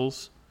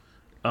puzzles.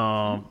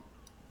 Some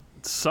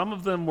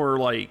of them were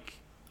like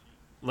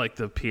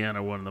the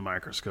piano one and the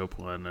microscope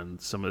one, and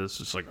some of this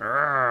just like,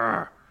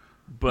 "Argh."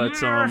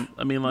 But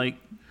I mean, like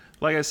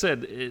I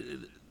said,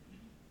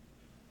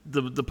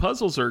 the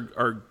puzzles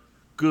are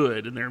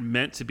good, and they're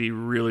meant to be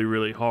really,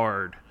 really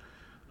hard.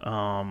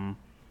 And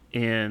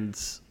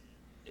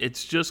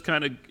it's just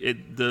kind of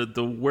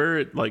the where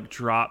it like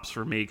drops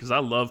for me, because I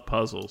love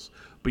puzzles,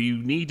 but you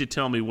need to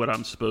tell me what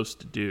I'm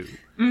supposed to do.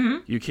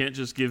 You can't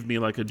just give me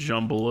like a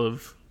jumble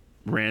of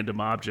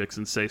random objects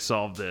and say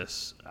solve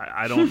this.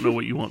 I don't know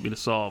what you want me to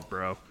solve,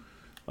 bro.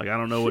 Like, I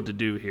don't know what to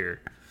do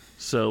here.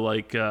 So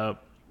like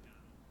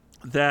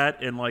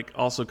that, and like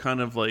also kind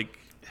of like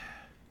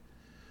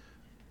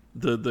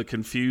the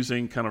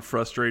confusing, kind of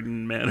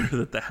frustrating manner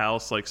that the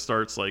house like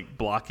starts like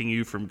blocking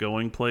you from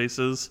going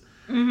places.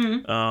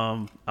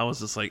 I was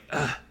just like,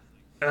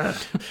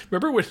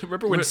 Remember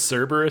when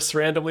Cerberus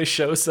randomly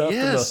shows up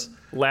Yes. in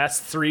the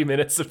last 3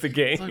 minutes of the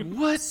game? like,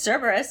 what?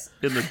 Cerberus.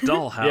 In the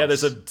dollhouse. Yeah,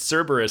 there's a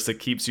Cerberus that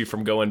keeps you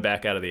from going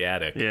back out of the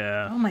attic.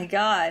 Yeah. Oh my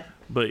god.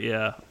 But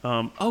yeah.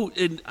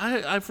 And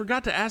I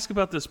forgot to ask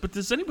about this, but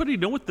does anybody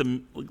know what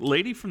the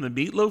lady from the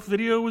Meatloaf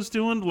video was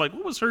doing? Like,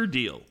 what was her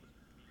deal?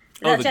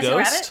 Oh, the Jessica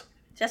ghost? Rabbit?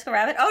 Jessica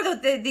Rabbit? Oh,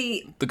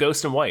 the The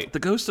Ghost in White. The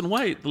Ghost in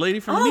White, the lady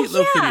from Oh, the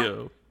Meatloaf yeah.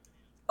 video.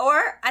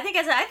 Or I think,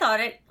 as I thought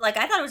it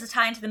was a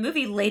tie into the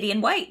movie Lady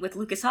in White with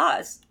Lucas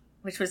Haas,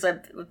 which was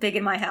big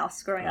in my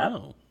house growing up.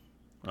 Oh,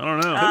 I don't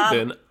know. Could have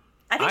been.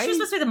 I think she was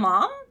supposed to be the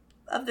mom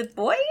of the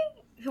boy,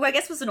 who I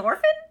guess was an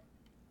orphan.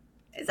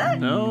 Is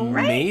that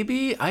right?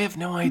 Maybe? I have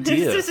no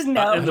idea. This is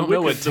no. I don't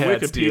know what the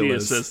Tad's deal Wikipedia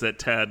is. says that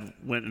Tad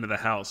went into the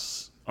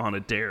house on a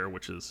dare,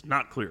 which is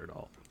not clear at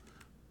all.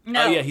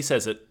 No. Oh, yeah, he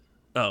says it.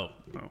 Oh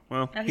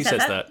well. No, He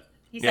says that.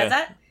 He says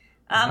that.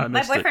 My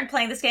missed boyfriend it.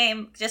 playing this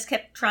game just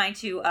kept trying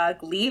to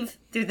leave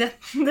through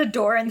the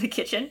door in the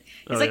kitchen.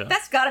 He's like,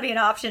 that's got to be an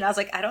option. I was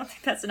like, I don't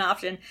think that's an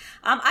option.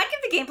 I'd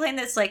give the gameplay in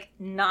this like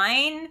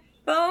 9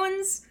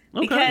 bones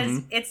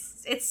because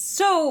it's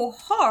so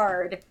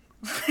hard.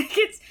 Like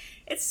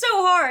it's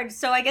so hard.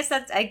 So I guess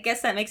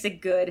that makes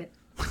it good.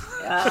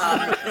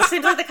 It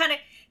seems like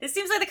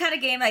the kind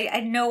of game I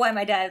know why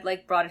my dad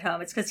like brought it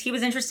home. It's because he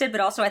was interested, but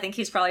also I think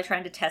he's probably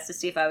trying to test to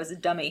see if I was a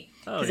dummy.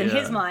 Because in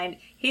his mind,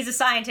 he's a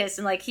scientist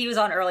and like he was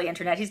on early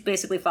internet. He's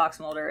basically Fox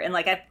Mulder, and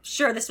like I'm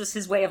sure this was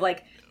his way of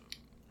like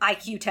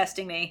IQ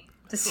testing me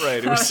to see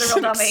if I was a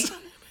real dummy.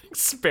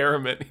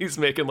 Experiment. He's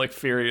making like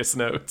furious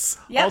notes.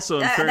 Yep, Also,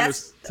 in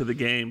fairness to the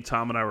game,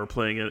 Tom and I were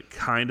playing it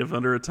kind of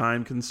under a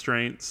time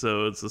constraint,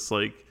 so it's just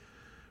like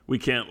we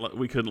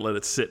couldn't let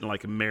it sit and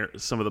like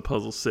some of the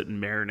puzzles sit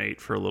and marinate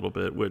for a little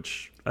bit,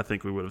 which I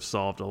think we would have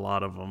solved a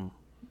lot of them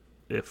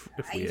if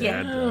we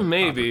had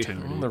maybe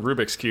opportunity. the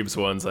Rubik's Cubes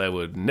ones I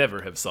would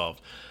never have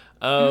solved.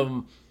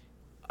 I'm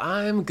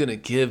gonna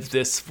give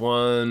this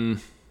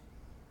one.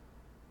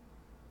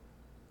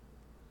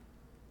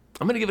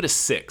 I'm going to give it a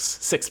 6.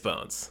 6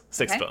 bones.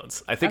 6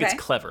 bones. I think it's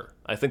clever.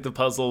 I think the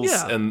puzzles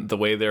and the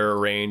way they're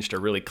arranged are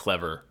really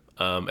clever.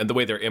 And the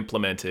way they're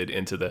implemented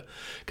into the...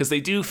 Because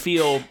they do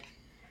feel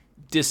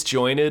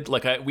disjointed.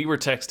 Like we were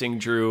texting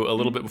Drew a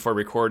little bit before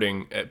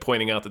recording,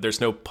 pointing out that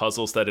there's no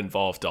puzzles that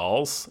involve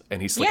dolls.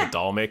 And he's like a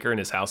doll maker and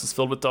his house is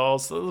filled with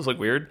dolls. So it was like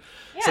weird.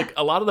 Yeah. It's like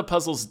a lot of the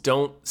puzzles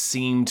don't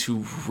seem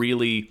to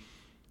really...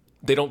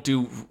 They don't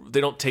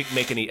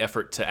make any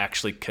effort to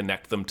actually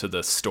connect them to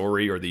the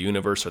story or the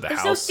universe or the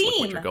house, like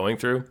what you're going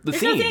through. The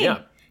theme. He's not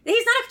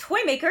a toy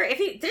maker.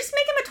 Just make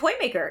him a toy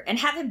maker and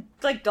have him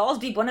like dolls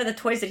be one of the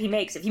toys that he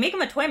makes. If you make him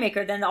a toy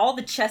maker, then all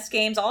the chess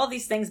games, all of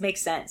these things make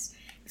sense.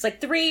 It's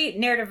like 3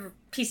 narrative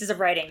pieces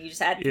of writing. You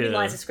just add 3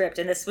 lines of script,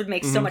 and this would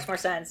make so much more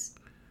sense.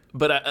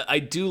 But I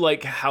do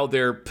like how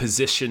they're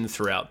positioned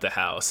throughout the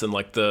house, and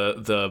like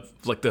the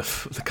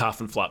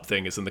coffin flop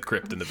thing is in the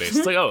crypt in the base.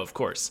 It's like, oh, of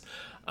course.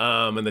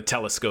 And the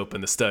telescope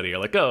in the study are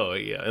like, oh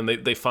yeah, and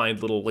they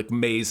find little like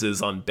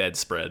mazes on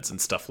bedspreads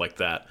and stuff like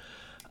that.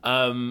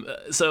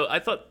 So I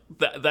thought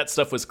that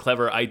stuff was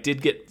clever. I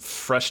did get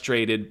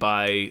frustrated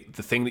by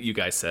the thing that you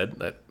guys said.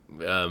 That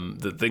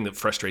the thing that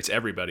frustrates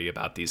everybody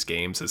about these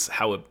games is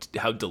how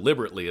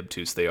deliberately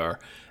obtuse they are,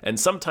 and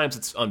sometimes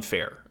it's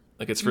unfair.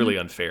 Like it's really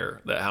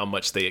unfair that how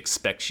much they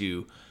expect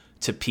you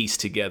to piece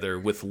together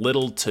with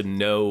little to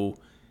no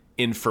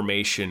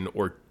information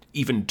or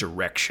even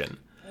direction.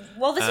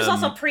 Well, this was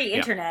also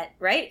pre-internet,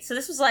 right? So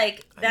this was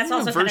like that's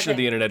also a version kind of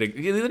the internet.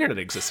 The internet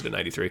existed in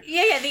 '93.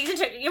 Yeah,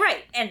 you're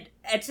right. And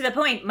to the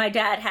point, my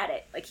dad had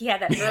it. Like he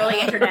had that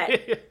early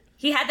internet.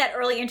 He had that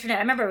early internet.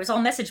 I remember it was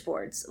all message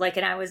boards. Like,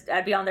 and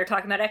I'd be on there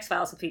talking about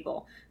X-Files with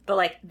people. But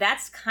like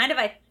that's kind of,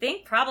 I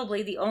think,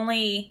 probably the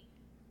only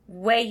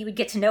way you would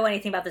get to know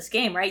anything about this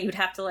game, right? You'd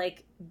have to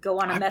like go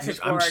on a message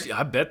board.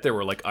 I bet there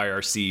were like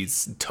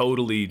IRCs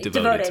totally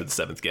devoted to the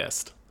Seventh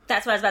Guest.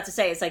 That's what I was about to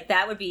say. It's like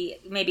that would be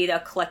maybe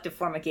the collective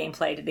form of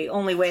gameplay. The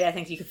only way I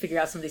think you could figure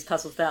out some of these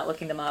puzzles without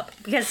looking them up.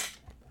 Because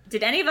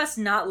did any of us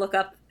not look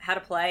up how to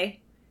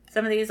play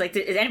some of these? Like,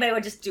 did anybody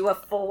would just do a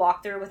full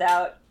walkthrough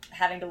without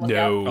having to look up?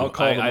 No, I'll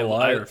call them a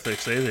liar if they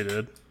say they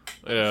did.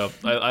 Yeah,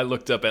 I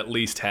looked up at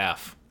least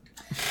half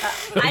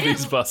of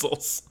these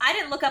puzzles. I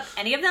didn't look up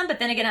any of them, but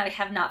then again, I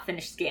have not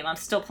finished the game. I'm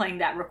still playing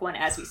that Rook one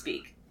as we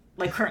speak.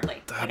 Like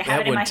currently, like I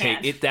have it in my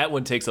hand. That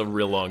one takes a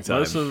real long time.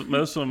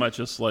 Most of them I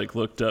just like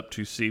looked up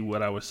to see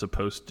what I was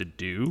supposed to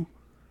do,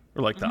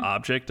 or like the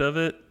object of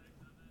it.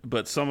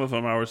 But some of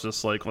them I was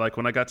just like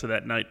when I got to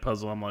that night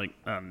puzzle, I'm like,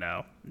 oh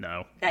no.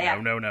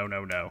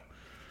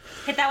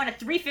 Hit that one at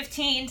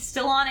 3:15,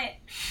 still on it.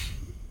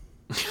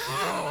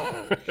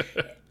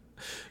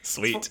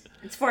 Sweet.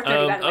 It's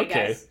 4:30 by the way,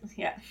 guys.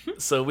 Yeah.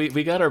 So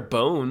we got our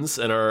bones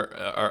and our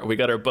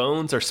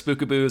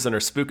spookaboos and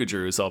our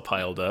spookadrews all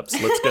piled up.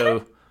 So let's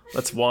go.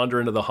 Let's wander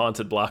into the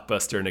haunted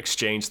Blockbuster and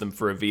exchange them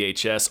for a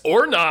VHS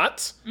or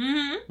not.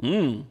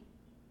 The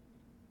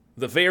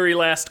very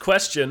last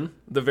question,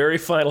 the very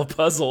final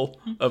puzzle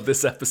of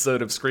this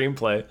episode of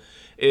Screamplay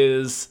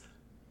is,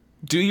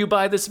 do you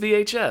buy this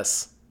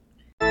VHS?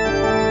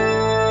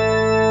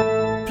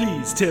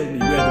 Please tell me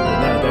whether or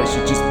not I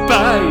should just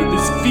buy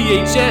this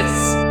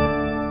VHS.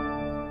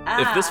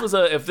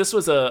 If this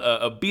was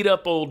a beat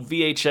up old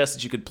VHS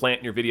that you could plant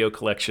in your video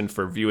collection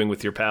for viewing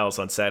with your pals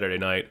on Saturday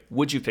night,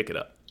 would you pick it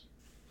up?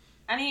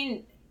 I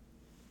mean,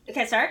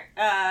 okay, start.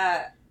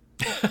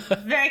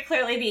 Very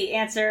clearly the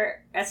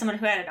answer, as someone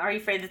who had an Are You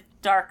Afraid of the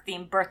Dark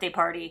themed birthday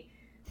party,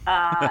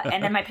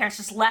 and then my parents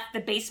just left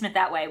the basement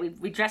that way.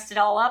 We dressed it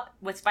all up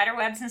with spider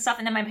webs and stuff,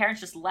 and then my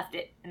parents just left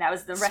it, and that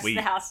was the rest of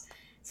the house.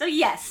 So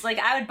yes, like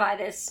I would buy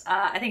this.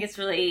 I think it's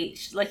really,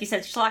 like you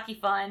said, schlocky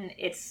fun.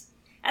 It's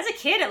as a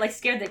kid, it like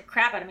scared the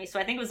crap out of me. So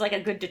I think it was like a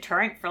good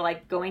deterrent for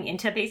like going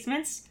into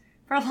basements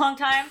for a long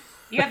time.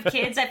 You have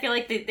kids, I feel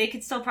like they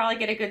could still probably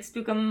get a good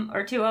spookum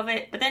or two of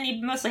it, but then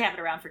you mostly have it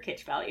around for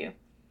kitsch value.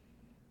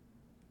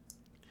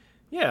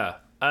 Yeah.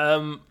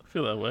 I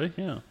feel that way.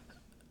 Yeah.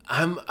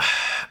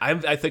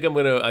 I think I'm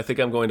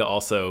going to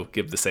also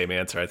give the same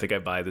answer. I think I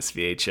buy this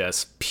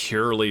VHS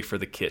purely for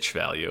the kitsch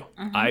value.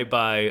 Mm-hmm. I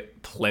buy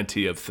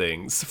plenty of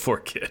things for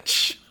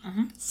kitsch.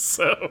 Mm-hmm.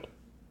 So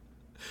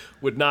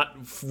would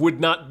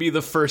not be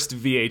the first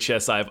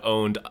VHS I've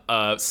owned,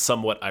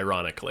 somewhat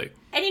ironically.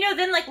 And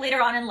then like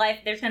later on in life,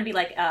 there's going to be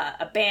like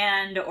a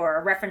band or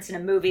a reference in a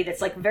movie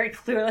that's like very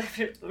clearly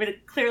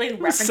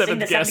referencing Seventh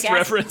the Guest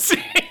reference.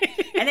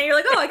 And then you're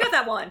like, oh, I got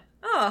that one.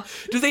 Oh.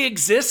 Do they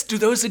exist? Do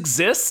those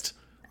exist?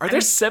 Are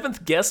there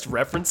Seventh Guest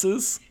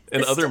references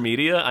in other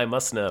media? I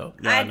must know.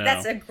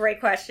 That's a great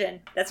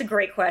question.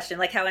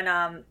 Like how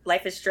in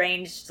Life is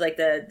Strange, like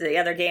the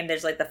other game,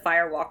 there's like the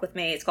Fire Walk with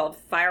Me. It's called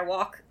Fire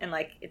Walk, and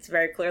like it's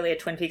very clearly a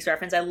Twin Peaks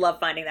reference. I love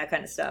finding that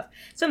kind of stuff.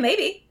 So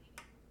maybe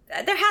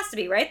there has to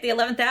be, right? The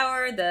 11th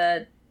Hour.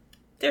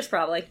 There's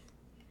probably.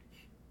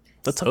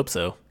 Let's hope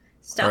so.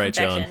 Stop All right,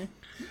 infection. John.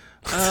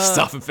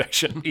 Stop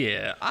infection.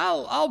 Yeah,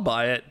 I'll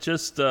buy it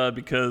just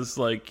because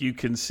like you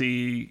can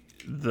see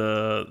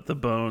the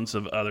bones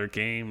of other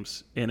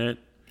games in it.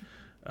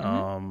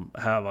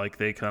 How like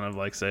they kind of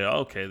like say, oh,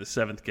 okay, the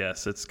Seventh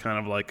Guest. It's kind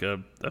of like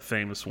a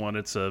famous one.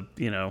 It's a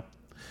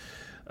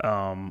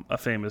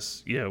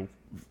famous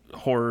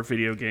horror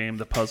video game,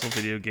 the puzzle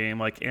video game.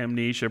 Like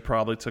Amnesia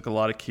probably took a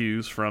lot of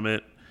cues from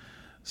it.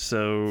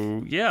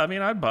 So yeah, I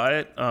mean, I'd buy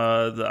it.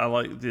 I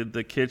like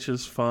the kitsch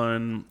is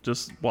fun.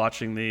 Just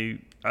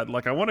watching I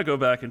want to go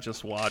back and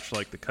just watch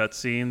like the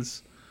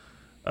cutscenes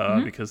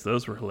because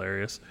those were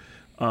hilarious.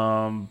 Yeah,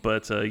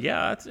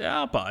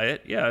 I'll buy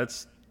it. Yeah,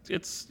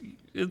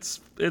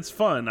 it's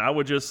fun. I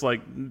would just like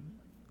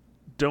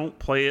don't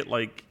play it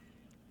like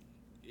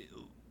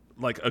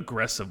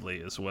aggressively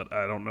is what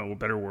I don't know a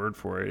better word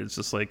for it. It's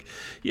just like,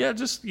 yeah,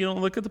 just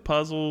look at the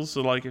puzzles.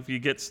 So like if you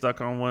get stuck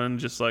on one,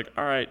 just like,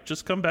 all right,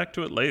 just come back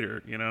to it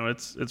later.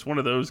 It's one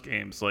of those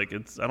games. Like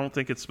I don't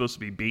think it's supposed to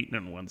be beaten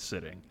in one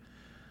sitting.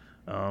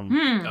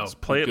 Just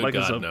play it like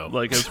as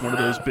one of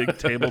those big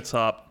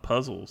tabletop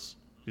puzzles.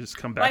 You just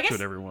come back to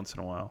it every once in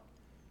a while.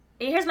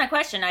 Here's my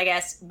question, I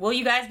guess. Will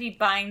you guys be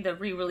buying the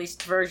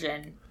re-released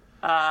version?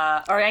 Or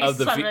I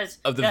guess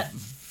of the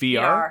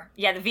VR?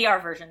 Yeah, the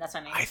VR version, that's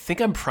what I mean. I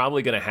think I'm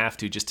probably going to have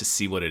to just to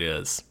see what it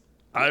is.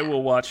 I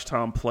will watch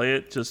Tom play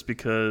it just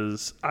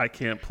because I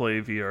can't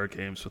play VR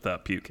games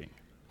without puking.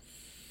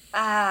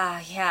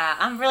 Yeah,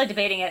 I'm really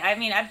debating it. I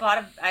mean, I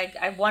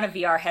won a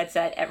VR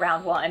headset at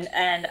round one,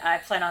 and I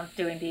plan on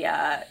doing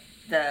the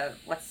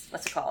what's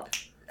it called?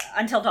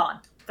 Until Dawn.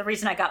 The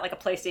reason I got like a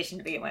PlayStation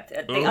to begin with,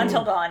 the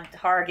Until Dawn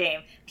horror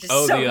game, which is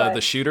so good.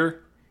 The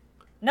shooter.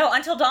 No,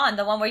 Until Dawn,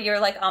 the one where you're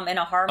like in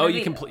a horror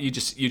movie. You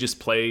just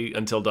play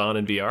Until Dawn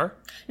in VR.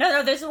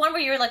 No, there's the one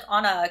where you're like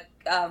on a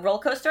roller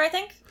coaster, I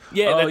think.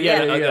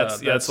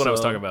 That's what I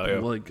was talking about. Yeah.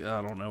 Like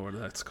I don't know what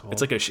that's called.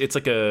 It's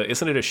like a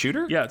isn't it a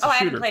shooter? Yeah, it's a shooter. I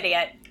haven't played it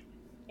yet.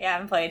 Yeah, I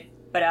haven't played,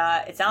 but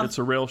it sounds. It's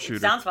a rail shooter.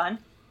 It sounds fun.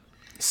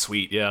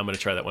 Sweet, yeah, I'm gonna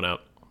try that one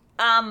out.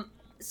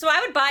 So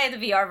I would buy the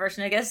VR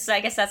version. I guess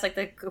that's like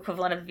the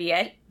equivalent of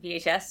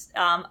VHS.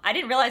 I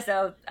didn't realize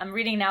though. I'm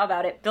reading now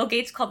about it. Bill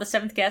Gates called the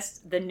Seventh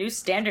Guest the new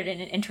standard in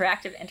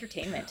interactive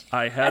entertainment.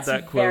 I had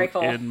that quote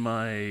in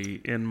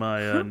my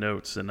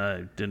notes, and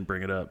I didn't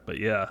bring it up. But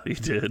yeah, he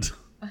did.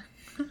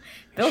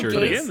 Bill Gates.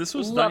 Again, this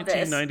was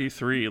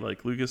 1993.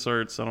 Like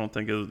LucasArts, I don't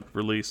think has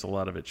released a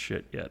lot of its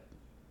shit yet.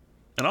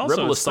 And also,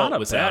 Rebel it's not Assault a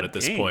was bad out at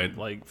this game. point.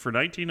 Like for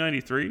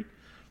 1993,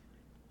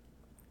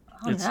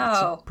 it's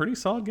no! a pretty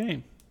solid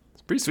game.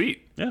 It's pretty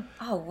sweet. Yeah.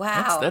 Oh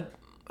wow!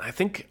 I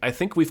think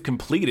we've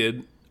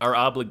completed our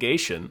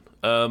obligation.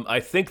 I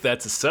think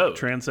that's a so.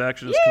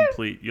 Transaction is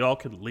complete. Y'all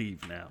can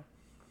leave now.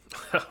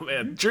 Oh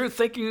man, Drew,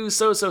 thank you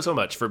so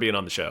much for being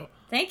on the show.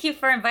 Thank you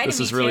for inviting me. This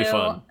is really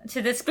fun.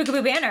 To the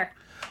Spookaboo banner.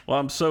 Well,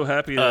 I'm so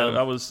happy that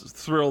I was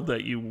thrilled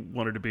that you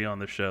wanted to be on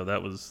the show.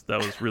 That was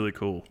really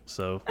cool.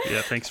 So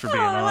yeah, thanks for being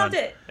on. I loved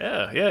it.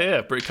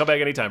 Yeah. Come back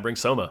anytime. Bring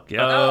Soma.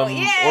 Yeah.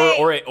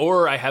 Yay!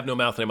 Or I have no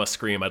mouth and I must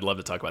scream. I'd love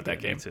to talk about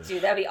that game.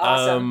 Dude, that'd be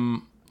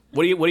awesome.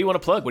 What do you want to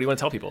plug? What do you want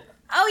to tell people?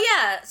 Oh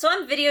yeah, so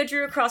I'm Video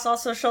Drew across all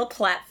social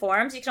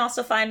platforms. You can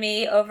also find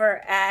me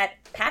over at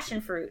Passion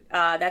Fruit.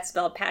 That's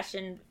spelled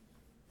passion,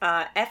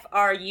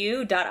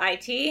 FRU.IT.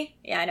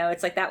 Yeah, I know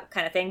it's like that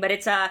kind of thing, but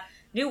it's a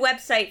new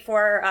website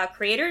for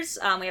creators.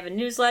 We have a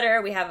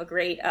newsletter. We have a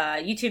great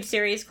YouTube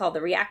series called The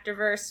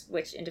Reactorverse,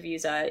 which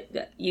interviews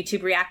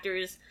YouTube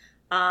reactors.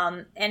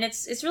 And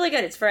it's really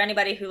good. It's for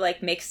anybody who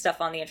like makes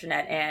stuff on the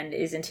internet and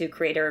is into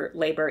creator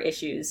labor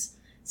issues.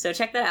 So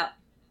check that out.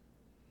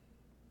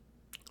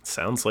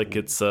 Sounds like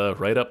it's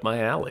right up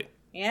my alley.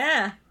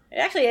 Yeah, it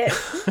actually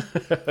is.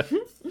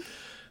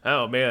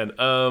 Oh man.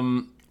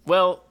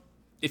 Well,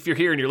 if you're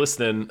here and you're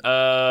listening,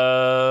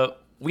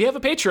 we have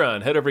a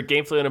Patreon. Head over to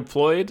Gamefully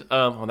Unemployed.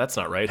 Well, that's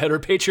not right. Head over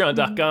to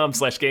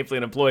patreon.com/Gamefully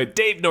Unemployed.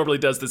 Dave normally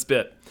does this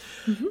bit.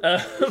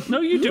 No,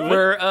 you do it.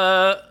 Where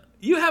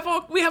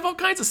we have all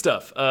kinds of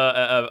stuff,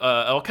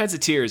 all kinds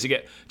of tiers. You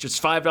get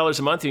just $5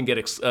 a month. You can get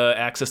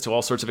access to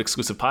all sorts of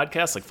exclusive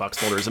podcasts like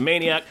Fox Mulder is a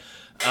Maniac,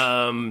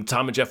 Tom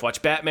and Jeff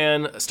Watch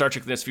Batman, Star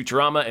Trek: The Next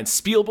Futurama, and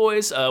Spiel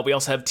Boys. We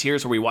also have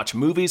tiers where we watch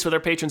movies with our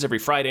patrons every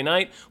Friday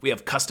night. We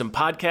have custom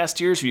podcast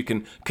tiers where you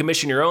can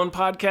commission your own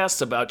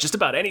podcasts about just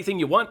about anything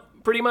you want,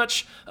 pretty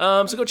much.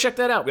 So go check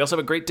that out. We also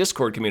have a great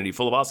Discord community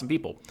full of awesome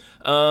people.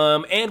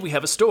 And we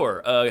have a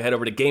store. Head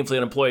over to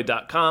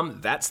GamefullyUnemployed.com.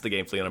 That's the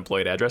Gamefully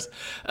Unemployed address.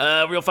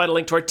 Where you'll find a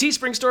link to our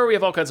Teespring store. We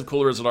have all kinds of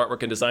cool original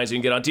artwork and designs you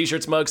can get on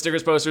t-shirts, mugs,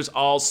 stickers, posters,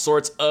 all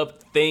sorts of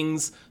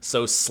things.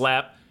 So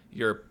slap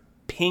your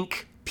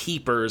pink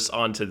peepers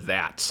onto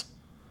that.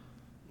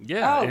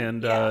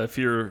 Yeah, if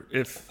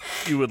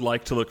you would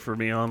like to look for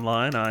me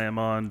online, I am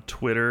on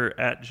Twitter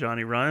at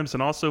Johnny Rhymes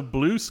and also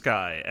Blue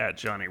Sky at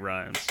Johnny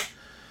Rhymes.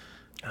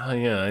 Oh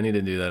yeah, I need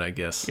to do that, I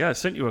guess. Yeah, I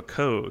sent you a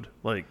code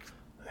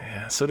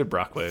Yeah, so did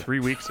Brockway 3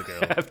 weeks ago.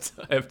 I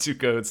have 2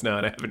 codes now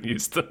and I haven't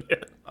used them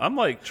yet. I'm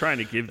trying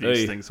to give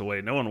these things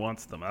away. No one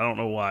wants them. I don't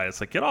know why. It's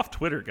get off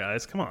Twitter,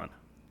 guys. Come on.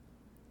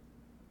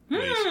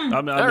 Please.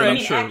 I'm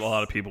sure a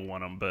lot of people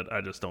want them, but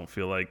I just don't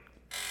feel like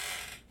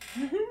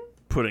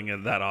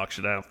putting that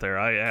auction out there.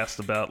 I asked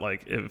about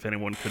if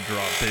anyone could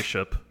draw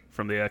Bishop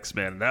from the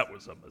X-Men, and that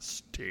was a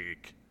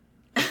mistake.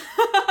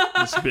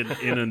 It's been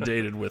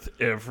inundated with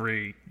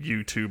every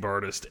YouTube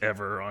artist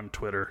ever on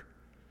Twitter.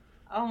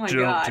 Oh my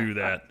Don't god. do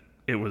that.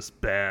 It was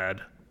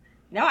bad.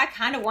 No, I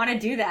kind of want to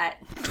do that.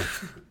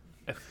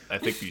 I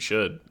think you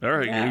should. All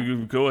right,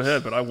 you go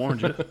ahead, but I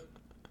warned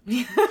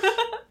you.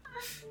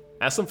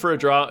 Ask them for a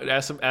draw.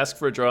 Ask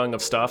for a drawing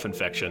of staph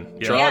infection.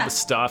 Yeah.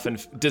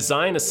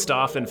 Design a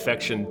staph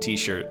infection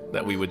T-shirt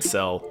that we would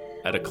sell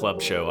at a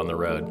club show on the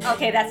road.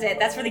 Okay, that's it.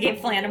 That's for the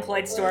Gamefully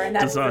Unemployed store, and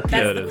that's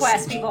the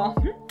quest, people.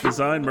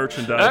 Design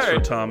merchandise for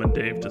Tom and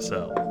Dave to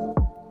sell.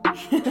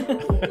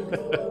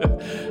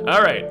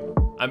 All right,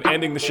 I'm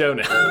ending the show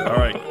now. All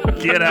right,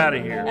 get out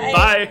of here.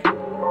 Bye.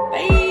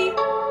 Bye.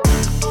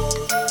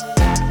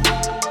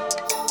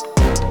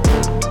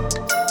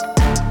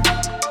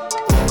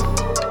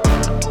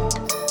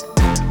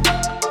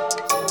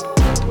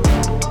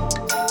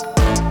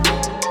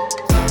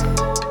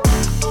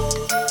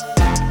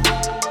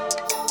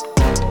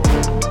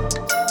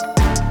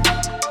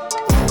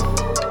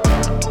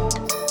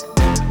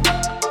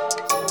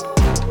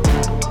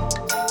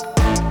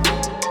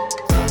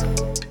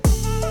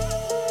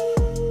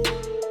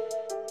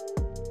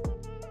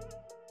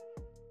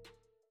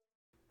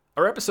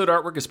 Our episode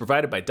artwork is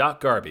provided by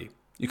Doc Garby.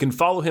 You can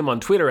follow him on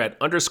Twitter at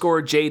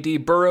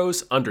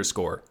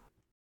 _JDBurrows_.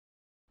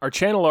 Our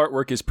channel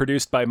artwork is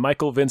produced by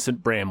Michael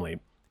Vincent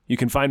Bramley. You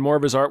can find more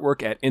of his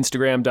artwork at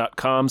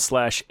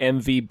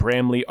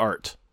Instagram.com/MVBramleyArt.